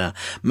can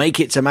make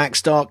it to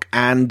MacStock,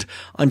 and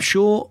I'm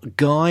sure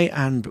Guy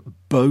and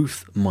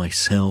both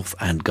myself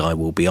and Guy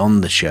will be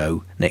on the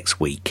show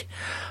next week.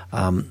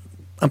 I'm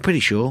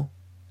pretty sure.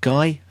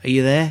 Guy, are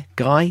you there?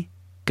 Guy?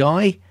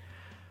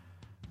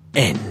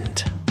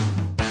 End.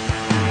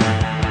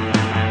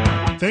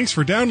 Thanks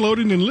for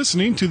downloading and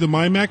listening to the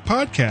MyMac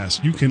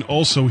Podcast. You can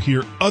also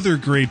hear other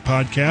great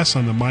podcasts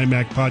on the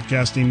MyMac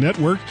Podcasting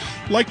Network,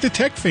 like the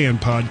Tech Fan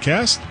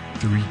Podcast,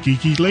 Three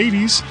Geeky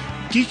Ladies,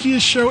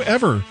 Geekiest Show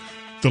Ever,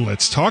 the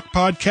Let's Talk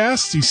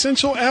Podcast,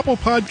 Essential Apple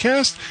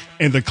Podcast,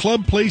 and the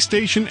Club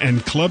PlayStation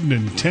and Club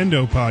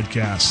Nintendo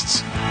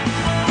Podcasts.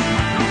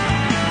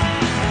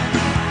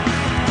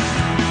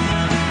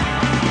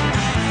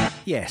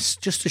 Yes,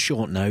 just a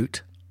short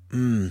note.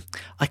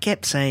 I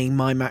kept saying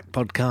My Mac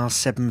Podcast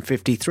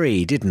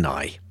 753, didn't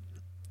I?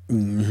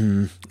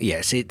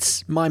 Yes,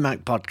 it's My Mac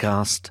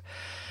Podcast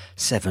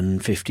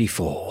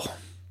 754.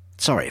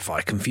 Sorry if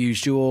I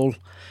confused you all.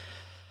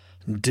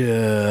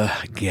 Duh,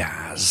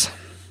 Gaz.